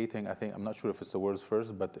 creating. I'm not sure if it's the world's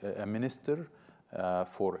first, but a minister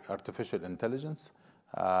for artificial intelligence.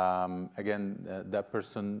 Again, that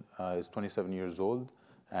person is 27 years old,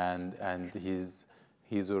 and he's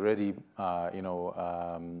already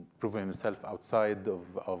proven himself outside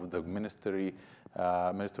of the minister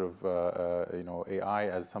of AI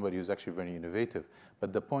as somebody who's actually very innovative.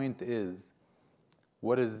 But the point is,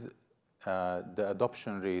 what is the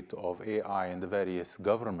adoption rate of AI in the various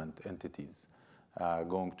government entities?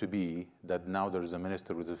 going to be, that now there's a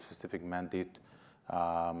minister with a specific mandate.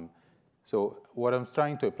 So what I'm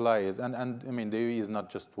trying to apply is, and I mean, the UAE is not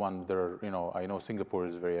just one. There are, I know Singapore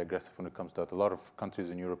is very aggressive when it comes to that. A lot of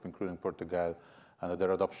countries in Europe, including Portugal,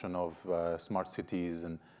 their adoption of smart cities.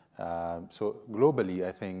 And so globally,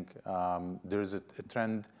 I think there's a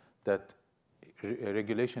trend that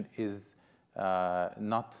regulation is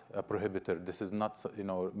not a prohibitor. This is not,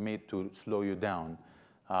 made to slow you down.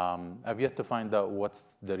 I've yet to find out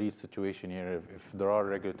what's the real situation here. If there are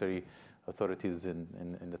regulatory authorities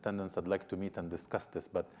in attendance, I'd like to meet and discuss this.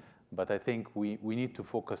 But I think we need to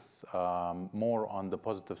focus more on the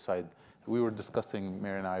positive side. We were discussing,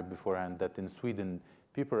 Mary and I beforehand, that in Sweden,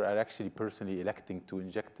 people are actually personally electing to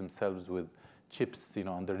inject themselves with chips,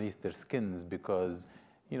 underneath their skins because,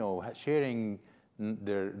 sharing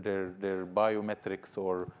their biometrics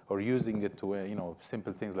or using it to,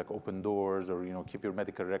 simple things like open doors or, keep your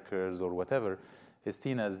medical records or whatever is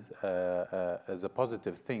seen as a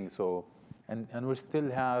positive thing. So, and we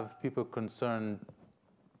still have people concerned,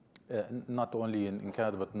 not only in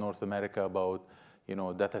Canada but North America, about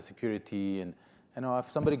data security. And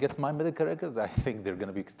if somebody gets my medical records, I think they're going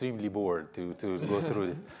to be extremely bored to go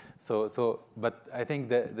through this. But I think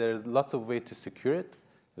that there's lots of ways to secure it.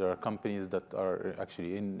 There are companies that are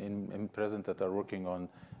actually in present that are working on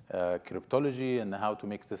cryptology and how to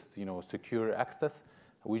make this secure access.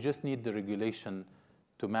 We just need the regulation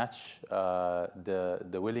to match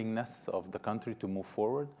the willingness of the country to move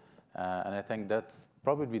forward. And I think that's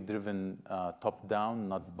probably driven top down,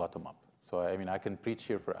 not bottom up. So I mean, I can preach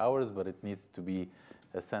here for hours, but it needs to be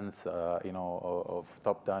a sense of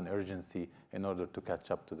top down urgency in order to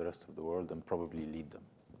catch up to the rest of the world and probably lead them.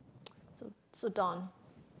 So Don,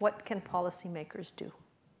 what can policymakers do?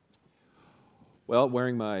 Well,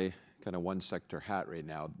 wearing my kind of one sector hat right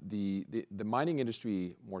now, the mining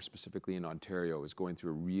industry, more specifically in Ontario, is going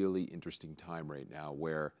through a really interesting time right now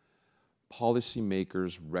where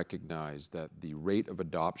policymakers recognize that the rate of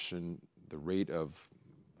adoption, the rate of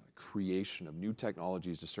creation of new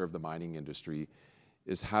technologies to serve the mining industry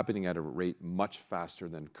is happening at a rate much faster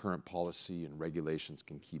than current policy and regulations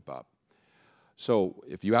can keep up. So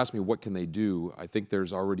if you ask me what can they do, I think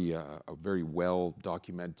there's already a very well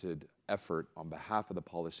documented effort on behalf of the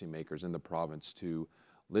policymakers in the province to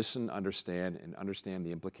listen, understand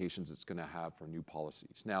the implications it's going to have for new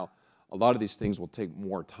policies. Now, a lot of these things will take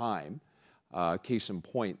more time. Case in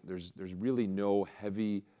point, there's really no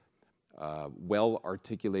heavy,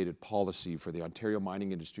 well-articulated policy for the Ontario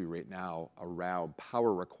mining industry right now around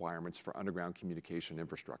power requirements for underground communication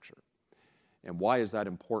infrastructure. And why is that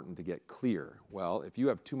important to get clear? Well, if you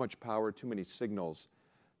have too much power, too many signals,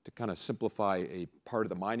 to kind of simplify a part of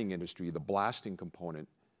the mining industry, the blasting component,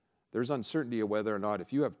 there's uncertainty of whether or not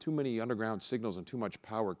if you have too many underground signals and too much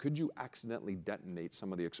power, could you accidentally detonate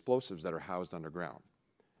some of the explosives that are housed underground?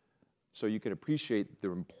 So you can appreciate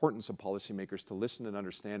the importance of policymakers to listen and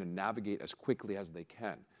understand and navigate as quickly as they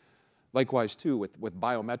can. Likewise, too, with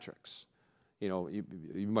biometrics.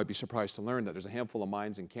 You might be surprised to learn that there's a handful of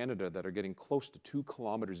mines in Canada that are getting close to 2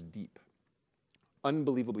 kilometers deep.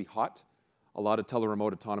 Unbelievably hot. A lot of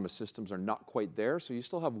teleremote autonomous systems are not quite there, so you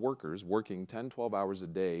still have workers working 10, 12 hours a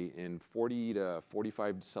day in 40 to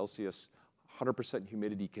 45 Celsius, 100%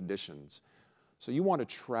 humidity conditions. So you want to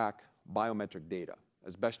track biometric data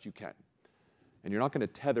as best you can. And you're not going to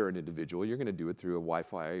tether an individual. You're going to do it through a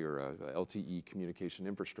Wi-Fi or a LTE communication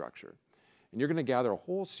infrastructure. And you're going to gather a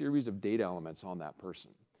whole series of data elements on that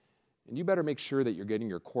person. And you better make sure that you're getting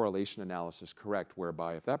your correlation analysis correct,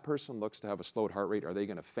 whereby if that person looks to have a slowed heart rate, are they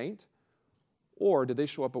going to faint? Or did they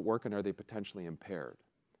show up at work and are they potentially impaired?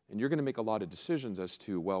 And you're going to make a lot of decisions as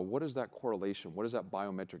to, well, what is that correlation? What is that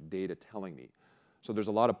biometric data telling me? So there's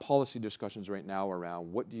a lot of policy discussions right now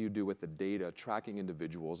around what do you do with the data tracking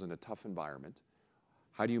individuals in a tough environment?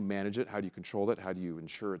 How do you manage it? How do you control it? How do you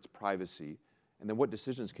ensure its privacy? And then what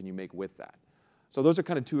decisions can you make with that? So those are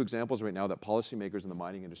kind of 2 examples right now that policymakers in the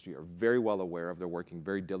mining industry are very well aware of. They're working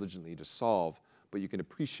very diligently to solve, but you can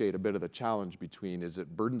appreciate a bit of the challenge between is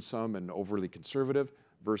it burdensome and overly conservative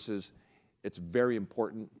versus it's very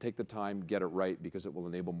important, take the time, get it right, because it will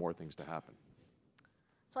enable more things to happen.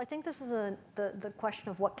 So I think this is the question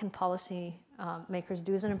of what can policy makers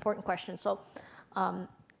do is an important question. So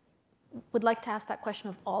would like to ask that question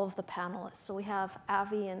of all of the panelists. So we have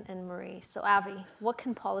Avvey and Marie. So Avvey, what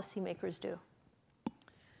can policymakers do?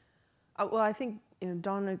 Well, I think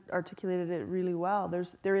Don articulated it really well.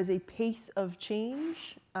 There is a pace of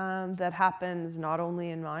change that happens not only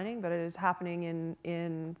in mining, but it is happening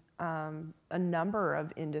in a number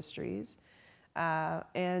of industries.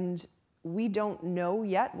 And we don't know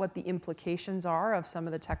yet what the implications are of some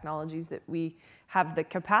of the technologies that we have the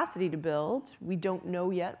capacity to build. We don't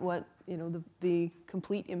know yet what the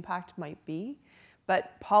complete impact might be,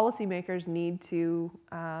 but policymakers need to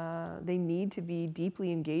be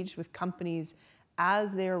deeply engaged with companies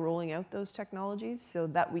as they are rolling out those technologies, so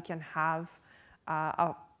that we can have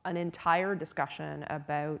an entire discussion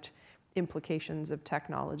about implications of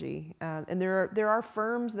technology. And there are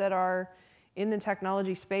firms that are in the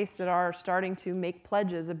technology space that are starting to make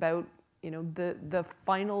pledges about the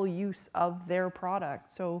final use of their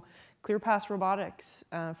product. So ClearPath Robotics,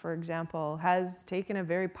 for example, has taken a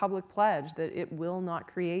very public pledge that it will not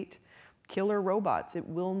create killer robots. It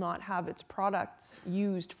will not have its products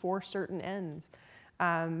used for certain ends.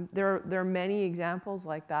 There are many examples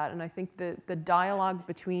like that, and I think the dialogue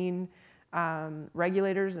between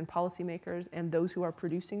regulators and policymakers and those who are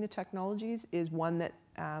producing the technologies is one that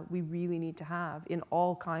we really need to have in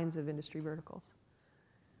all kinds of industry verticals.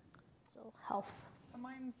 So health. So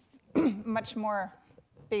mine's much more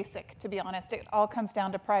basic, to be honest. It all comes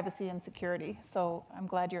down to privacy and security. So I'm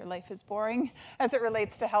glad your life is boring as it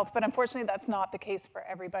relates to health, but unfortunately that's not the case for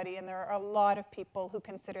everybody. And there are a lot of people who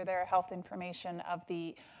consider their health information of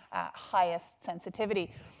the highest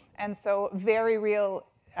sensitivity. And so very real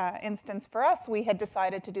instance for us, we had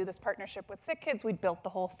decided to do this partnership with Sick Kids. We'd built the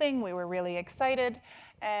whole thing. We were really excited.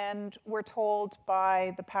 And we're told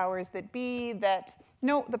by the powers that be that,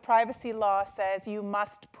 no, the privacy law says you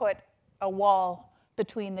must put a wall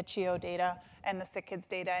between the CHEO data and the Sick Kids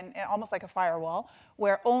data, and almost like a firewall,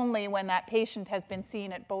 where only when that patient has been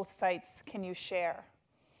seen at both sites can you share.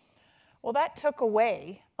 Well, that took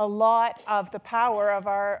away a lot of the power of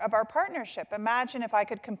our partnership. Imagine if I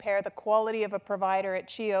could compare the quality of a provider at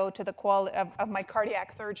CHEO to the quality of my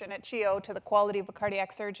cardiac surgeon at CHEO to the quality of a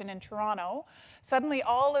cardiac surgeon in Toronto. Suddenly,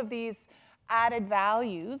 all of these added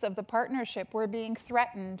values of the partnership were being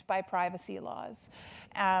threatened by privacy laws.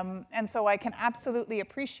 And so I can absolutely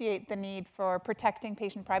appreciate the need for protecting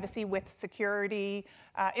patient privacy with security,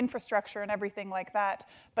 infrastructure, and everything like that.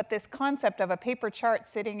 But this concept of a paper chart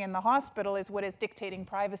sitting in the hospital is what is dictating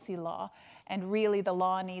privacy law. And really, the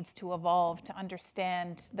law needs to evolve to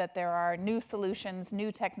understand that there are new solutions,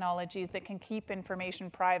 new technologies that can keep information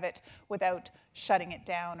private without shutting it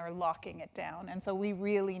down or locking it down. And so we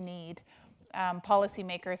really need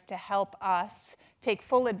policymakers to help us take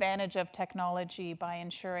full advantage of technology by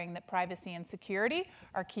ensuring that privacy and security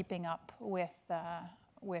are keeping up with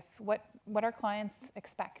what our clients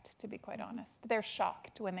expect, to be quite honest. They're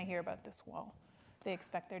shocked when they hear about this wall. They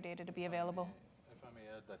expect their data to be available. If I may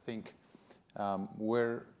add, I think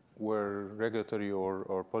where regulatory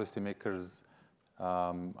or policymakers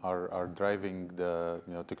are driving the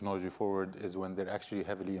technology forward is when they're actually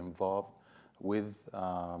heavily involved with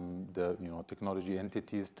the technology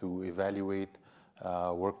entities to evaluate,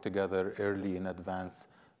 work together early in advance.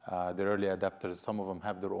 The early adapters, some of them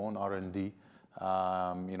have their own R&D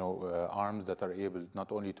arms that are able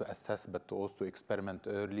not only to assess but to also experiment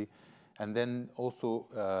early, and then also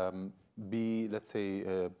be, let's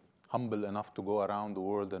say, humble enough to go around the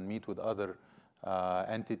world and meet with other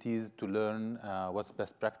entities to learn what's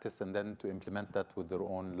best practice and then to implement that with their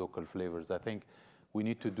own local flavors. I think we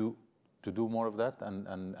need to do more of that,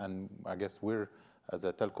 and I guess we're, as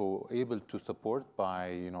a telco, able to support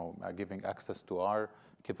by giving access to our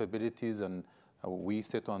capabilities, and we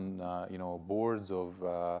sit on boards of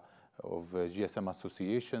GSM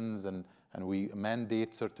associations, and we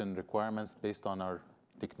mandate certain requirements based on our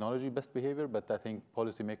technology best behavior. But I think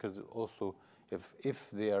policymakers also, if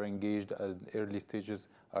they are engaged at early stages,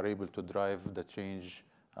 are able to drive the change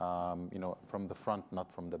from the front,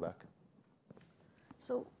 not from the back.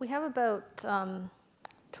 So we have about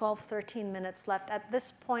 12, 13 minutes left. At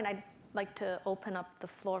this point, I'd like to open up the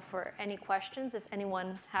floor for any questions. If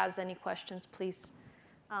anyone has any questions, please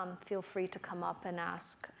feel free to come up and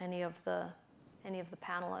ask any of the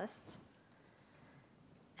panelists.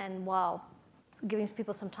 And while giving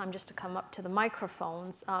people some time just to come up to the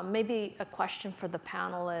microphones, maybe a question for the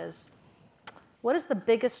panel is, what is the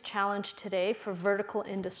biggest challenge today for vertical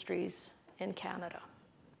industries in Canada?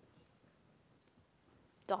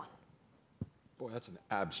 Don. Boy, that's an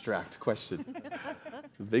abstract question.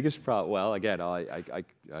 The biggest problem, well, again,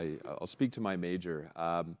 I'll speak to my major.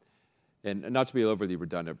 And not to be overly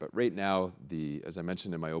redundant, but right now, as I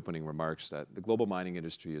mentioned in my opening remarks, that the global mining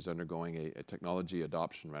industry is undergoing a technology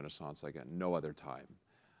adoption renaissance like at no other time.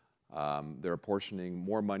 They're apportioning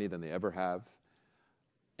more money than they ever have,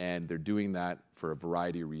 and they're doing that for a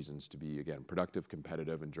variety of reasons to be, again, productive,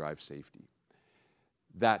 competitive, and drive safety.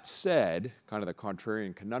 That said, kind of the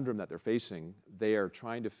contrarian conundrum that they're facing, they are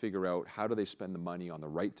trying to figure out how do they spend the money on the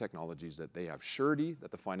right technologies that they have surety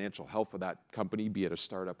that the financial health of that company, be it a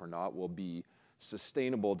startup or not, will be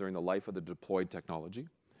sustainable during the life of the deployed technology.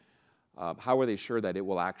 How are they sure that it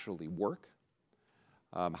will actually work?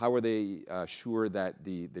 How are they sure that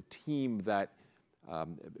the team that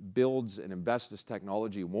builds and invests this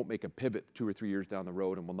technology won't make a pivot 2 or 3 years down the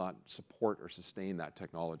road and will not support or sustain that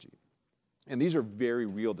technology? And these are very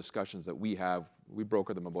real discussions that we have. We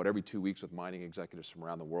broker them about every 2 weeks with mining executives from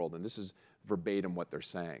around the world, and this is verbatim what they're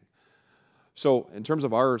saying. So in terms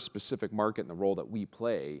of our specific market and the role that we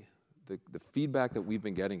play, the feedback that we've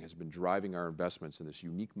been getting has been driving our investments in this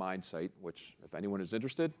unique mine site, which, if anyone is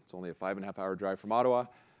interested, it's only a 5.5-hour drive from Ottawa.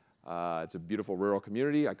 It's a beautiful rural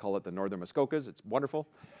community. I call it the Northern Muskokas. It's wonderful.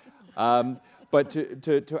 But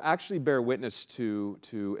to actually bear witness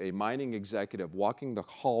to a mining executive walking the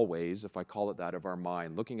hallways, if I call it that, of our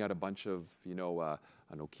mine, looking at a bunch of, a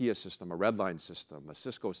Nokia system, a Redline system, a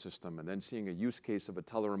Cisco system, and then seeing a use case of a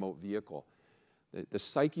teleremote vehicle, the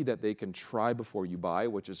psyche that they can try before you buy,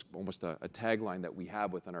 which is almost a tagline that we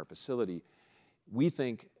have within our facility, we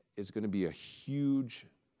think is going to be a hugely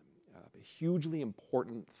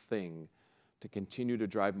important thing to continue to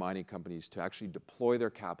drive mining companies to actually deploy their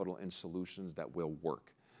capital in solutions that will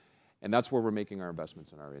work. And that's where we're making our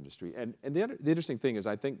investments in our industry. And the interesting thing is,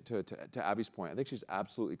 I think, to Avvey's point, I think she's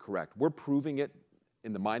absolutely correct. We're proving it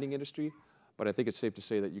in the mining industry, but I think it's safe to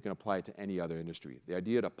say that you can apply it to any other industry. The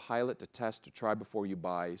idea to pilot, to test, to try before you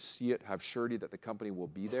buy, see it, have surety that the company will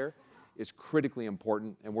be there is critically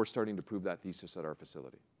important, and we're starting to prove that thesis at our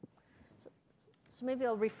facility. So maybe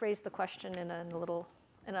I'll rephrase the question in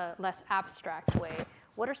a less abstract way.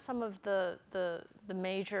 What are some of the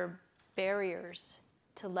major barriers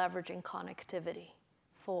to leveraging connectivity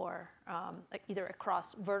for either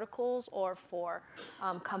across verticals or for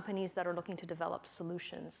companies that are looking to develop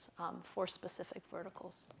solutions for specific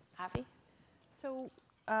verticals? Avvey? So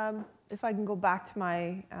if I can go back to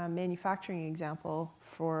my manufacturing example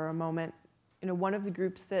for a moment, one of the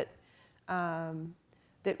groups that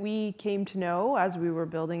we came to know as we were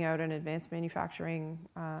building out an advanced manufacturing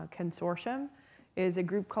consortium is a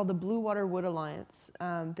group called the Blue Water Wood Alliance.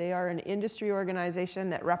 They are an industry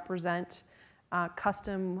organization that represent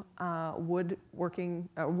custom wood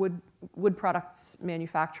products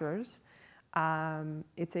manufacturers.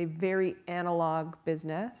 It's a very analog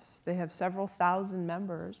business. They have several thousand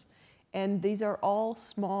members, and these are all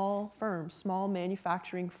small firms, small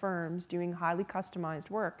manufacturing firms doing highly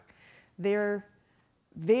customized work. They're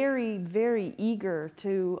very, very eager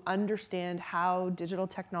to understand how digital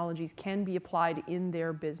technologies can be applied in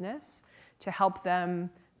their business to help them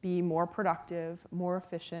be more productive, more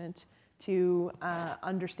efficient, to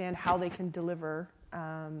understand how they can deliver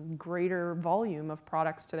greater volume of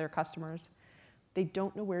products to their customers. They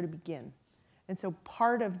don't know where to begin. And so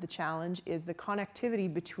part of the challenge is the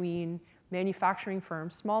connectivity between manufacturing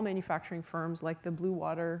firms, small manufacturing firms like the Blue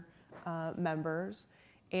Water members,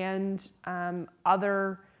 and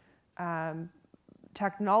other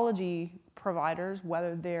technology providers,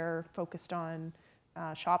 whether they're focused on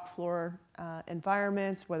shop floor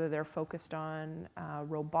environments, whether they're focused on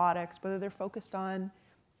robotics, whether they're focused on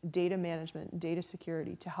data management, data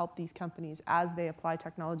security to help these companies as they apply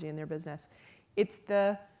technology in their business. It's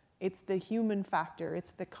the human factor.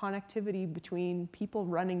 It's the connectivity between people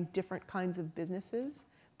running different kinds of businesses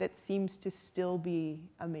that seems to still be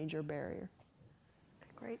a major barrier.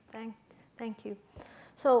 Great, thank you.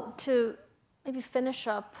 So to maybe finish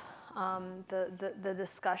up the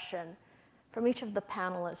discussion, from each of the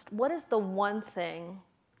panelists, what is the one thing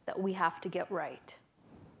that we have to get right?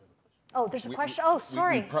 Oh, there's a question. Oh,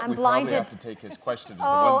 sorry, I'm blinded. We probably have to take his question as the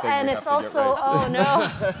one thing and we it's have to also, get right. oh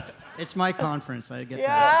no. It's my conference, I get that.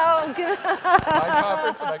 Yeah, oh, good. My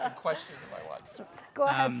conference, and I can question if I want. So, go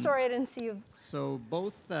ahead, sorry I didn't see you. So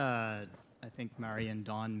both, I think Mary and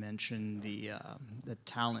Dawn mentioned the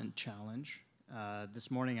talent challenge.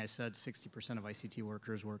 This morning I said 60% of ICT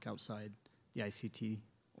workers work outside the ICT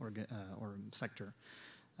or sector.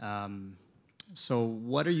 So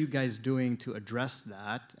what are you guys doing to address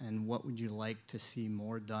that, and what would you like to see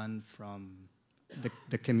more done from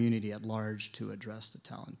the community at large to address the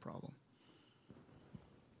talent problem?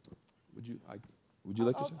 Would you like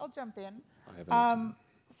to say? I'll jump in. I have an answer.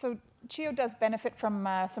 So CHEO does benefit from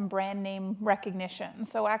some brand name recognition.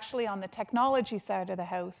 So actually on the technology side of the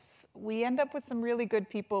house, we end up with some really good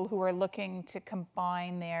people who are looking to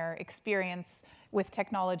combine their experience with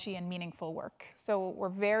technology and meaningful work. So we're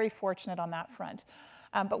very fortunate on that front.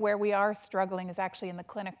 But where we are struggling is actually in the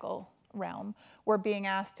clinical realm. We're being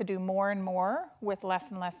asked to do more and more with less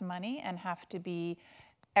and less money and have to be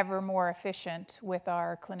ever more efficient with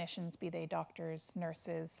our clinicians, be they doctors,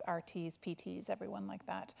 nurses, RTs, PTs, everyone like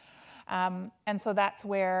that. And so that's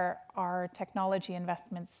where our technology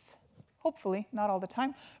investments, hopefully, not all the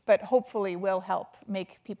time, but hopefully will help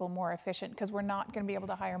make people more efficient, because we're not going to be able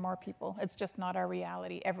to hire more people. It's just not our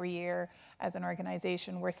reality. Every year as an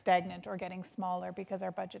organization, we're stagnant or getting smaller because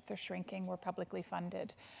our budgets are shrinking. We're publicly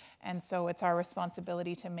funded. And so it's our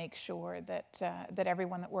responsibility to make sure that, that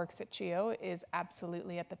everyone that works at CHEO is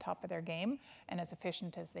absolutely at the top of their game and as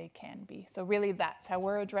efficient as they can be. So really that's how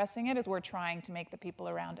we're addressing it, is we're trying to make the people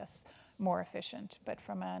around us more efficient. But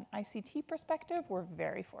from an ICT perspective, we're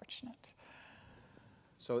very fortunate.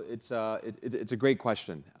 So it's a great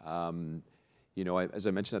question. You know, as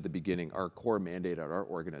I mentioned at the beginning, our core mandate at our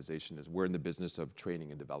organization is we're in the business of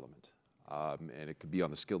training and development. And it could be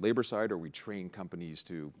on the skilled labor side, or we train companies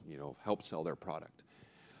to, you know, help sell their product.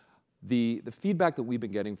 The feedback that we've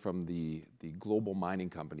been getting from the global mining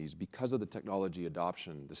companies, because of the technology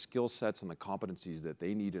adoption, the skill sets and the competencies that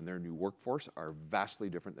they need in their new workforce are vastly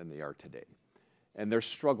different than they are today. And they're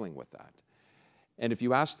struggling with that. And if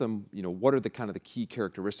you ask them, you know, what are the kind of the key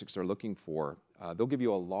characteristics they're looking for, they'll give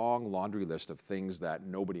you a long laundry list of things that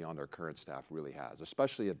nobody on their current staff really has,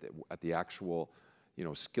 especially at the actual, you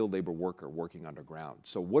know, skilled labor worker working underground.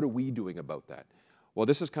 So what are we doing about that? Well,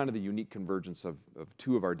 this is kind of the unique convergence of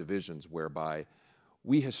two of our divisions, whereby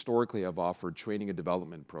we historically have offered training and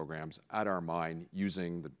development programs at our mine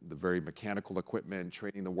using the very mechanical equipment,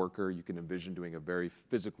 training the worker. You can envision doing a very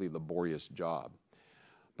physically laborious job.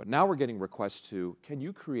 But now we're getting requests to, can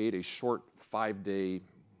you create a short 5-day,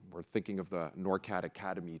 we're thinking of the NORCAT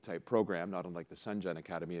Academy type program, not unlike the CENGN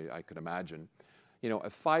Academy, I could imagine, you know, a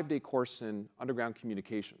 5-day course in underground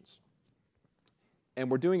communications. And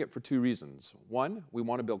we're doing it for two reasons. One, we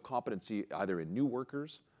want to build competency either in new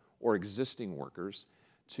workers or existing workers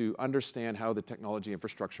to understand how the technology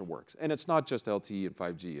infrastructure works. And it's not just LTE and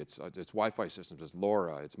 5G, it's Wi-Fi systems, it's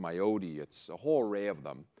LoRa, it's MIOTI, it's a whole array of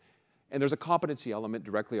them. And there's a competency element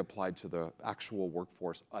directly applied to the actual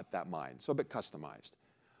workforce at that mine, so a bit customized.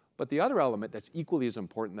 But the other element that's equally as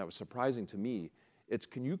important, that was surprising to me, it's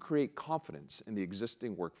can you create confidence in the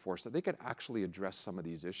existing workforce that they could actually address some of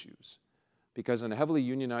these issues? Because in a heavily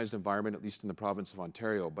unionized environment, at least in the province of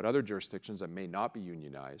Ontario, but other jurisdictions that may not be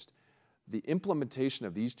unionized, the implementation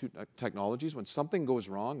of these two technologies, when something goes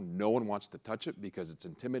wrong, no one wants to touch it because it's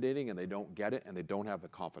intimidating and they don't get it and they don't have the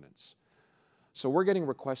confidence. So we're getting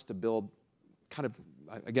requests to build kind of,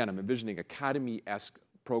 again, I'm envisioning academy-esque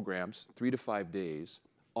programs, 3 to 5 days,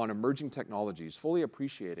 on emerging technologies, fully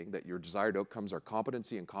appreciating that your desired outcomes are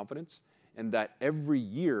competency and confidence, and that every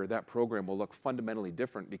year that program will look fundamentally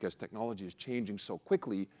different because technology is changing so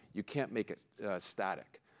quickly, you can't make it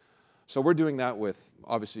static. So we're doing that with,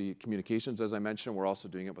 obviously, communications, as I mentioned. We're also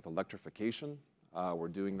doing it with electrification. We're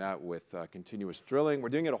doing that with continuous drilling. We're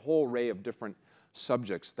doing it a whole array of different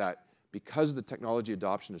subjects that, because the technology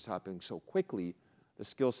adoption is happening so quickly, the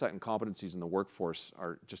skill set and competencies in the workforce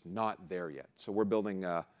are just not there yet. So we're building,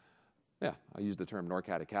 I use the term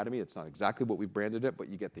NORCAT Academy. It's not exactly what we've branded it, but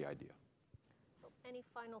you get the idea. So any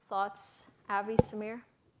final thoughts, Avvey, Samir?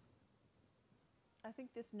 I think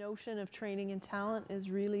this notion of training and talent is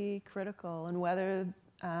really critical, and whether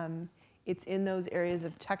it's in those areas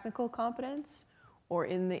of technical competence or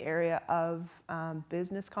in the area of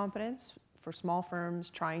business competence for small firms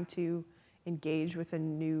trying to engage with a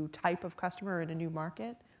new type of customer in a new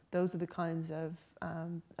market, those are the kinds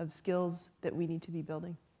of skills that we need to be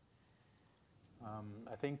building.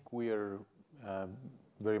 I think we are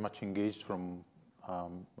very much engaged from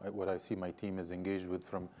what I see my team is engaged with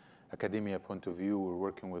from academia point of view. We're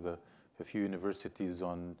working with a few universities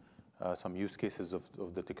on some use cases of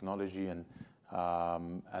the technology, and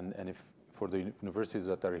if for the universities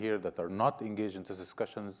that are here that are not engaged in these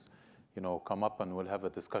discussions, you know, come up and we'll have a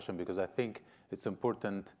discussion, because I think it's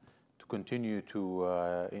important to continue to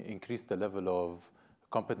increase the level of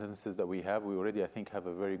competencies that we have. We already, I think, have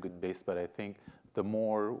a very good base, but I think the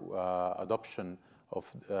more adoption of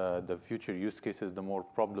the future use cases, the more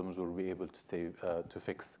problems we'll be able to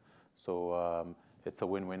fix. So it's a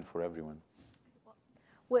win-win for everyone.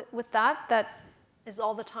 With that, that is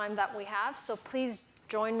all the time that we have. So please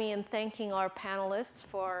join me in thanking our panelists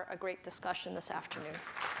for a great discussion this afternoon.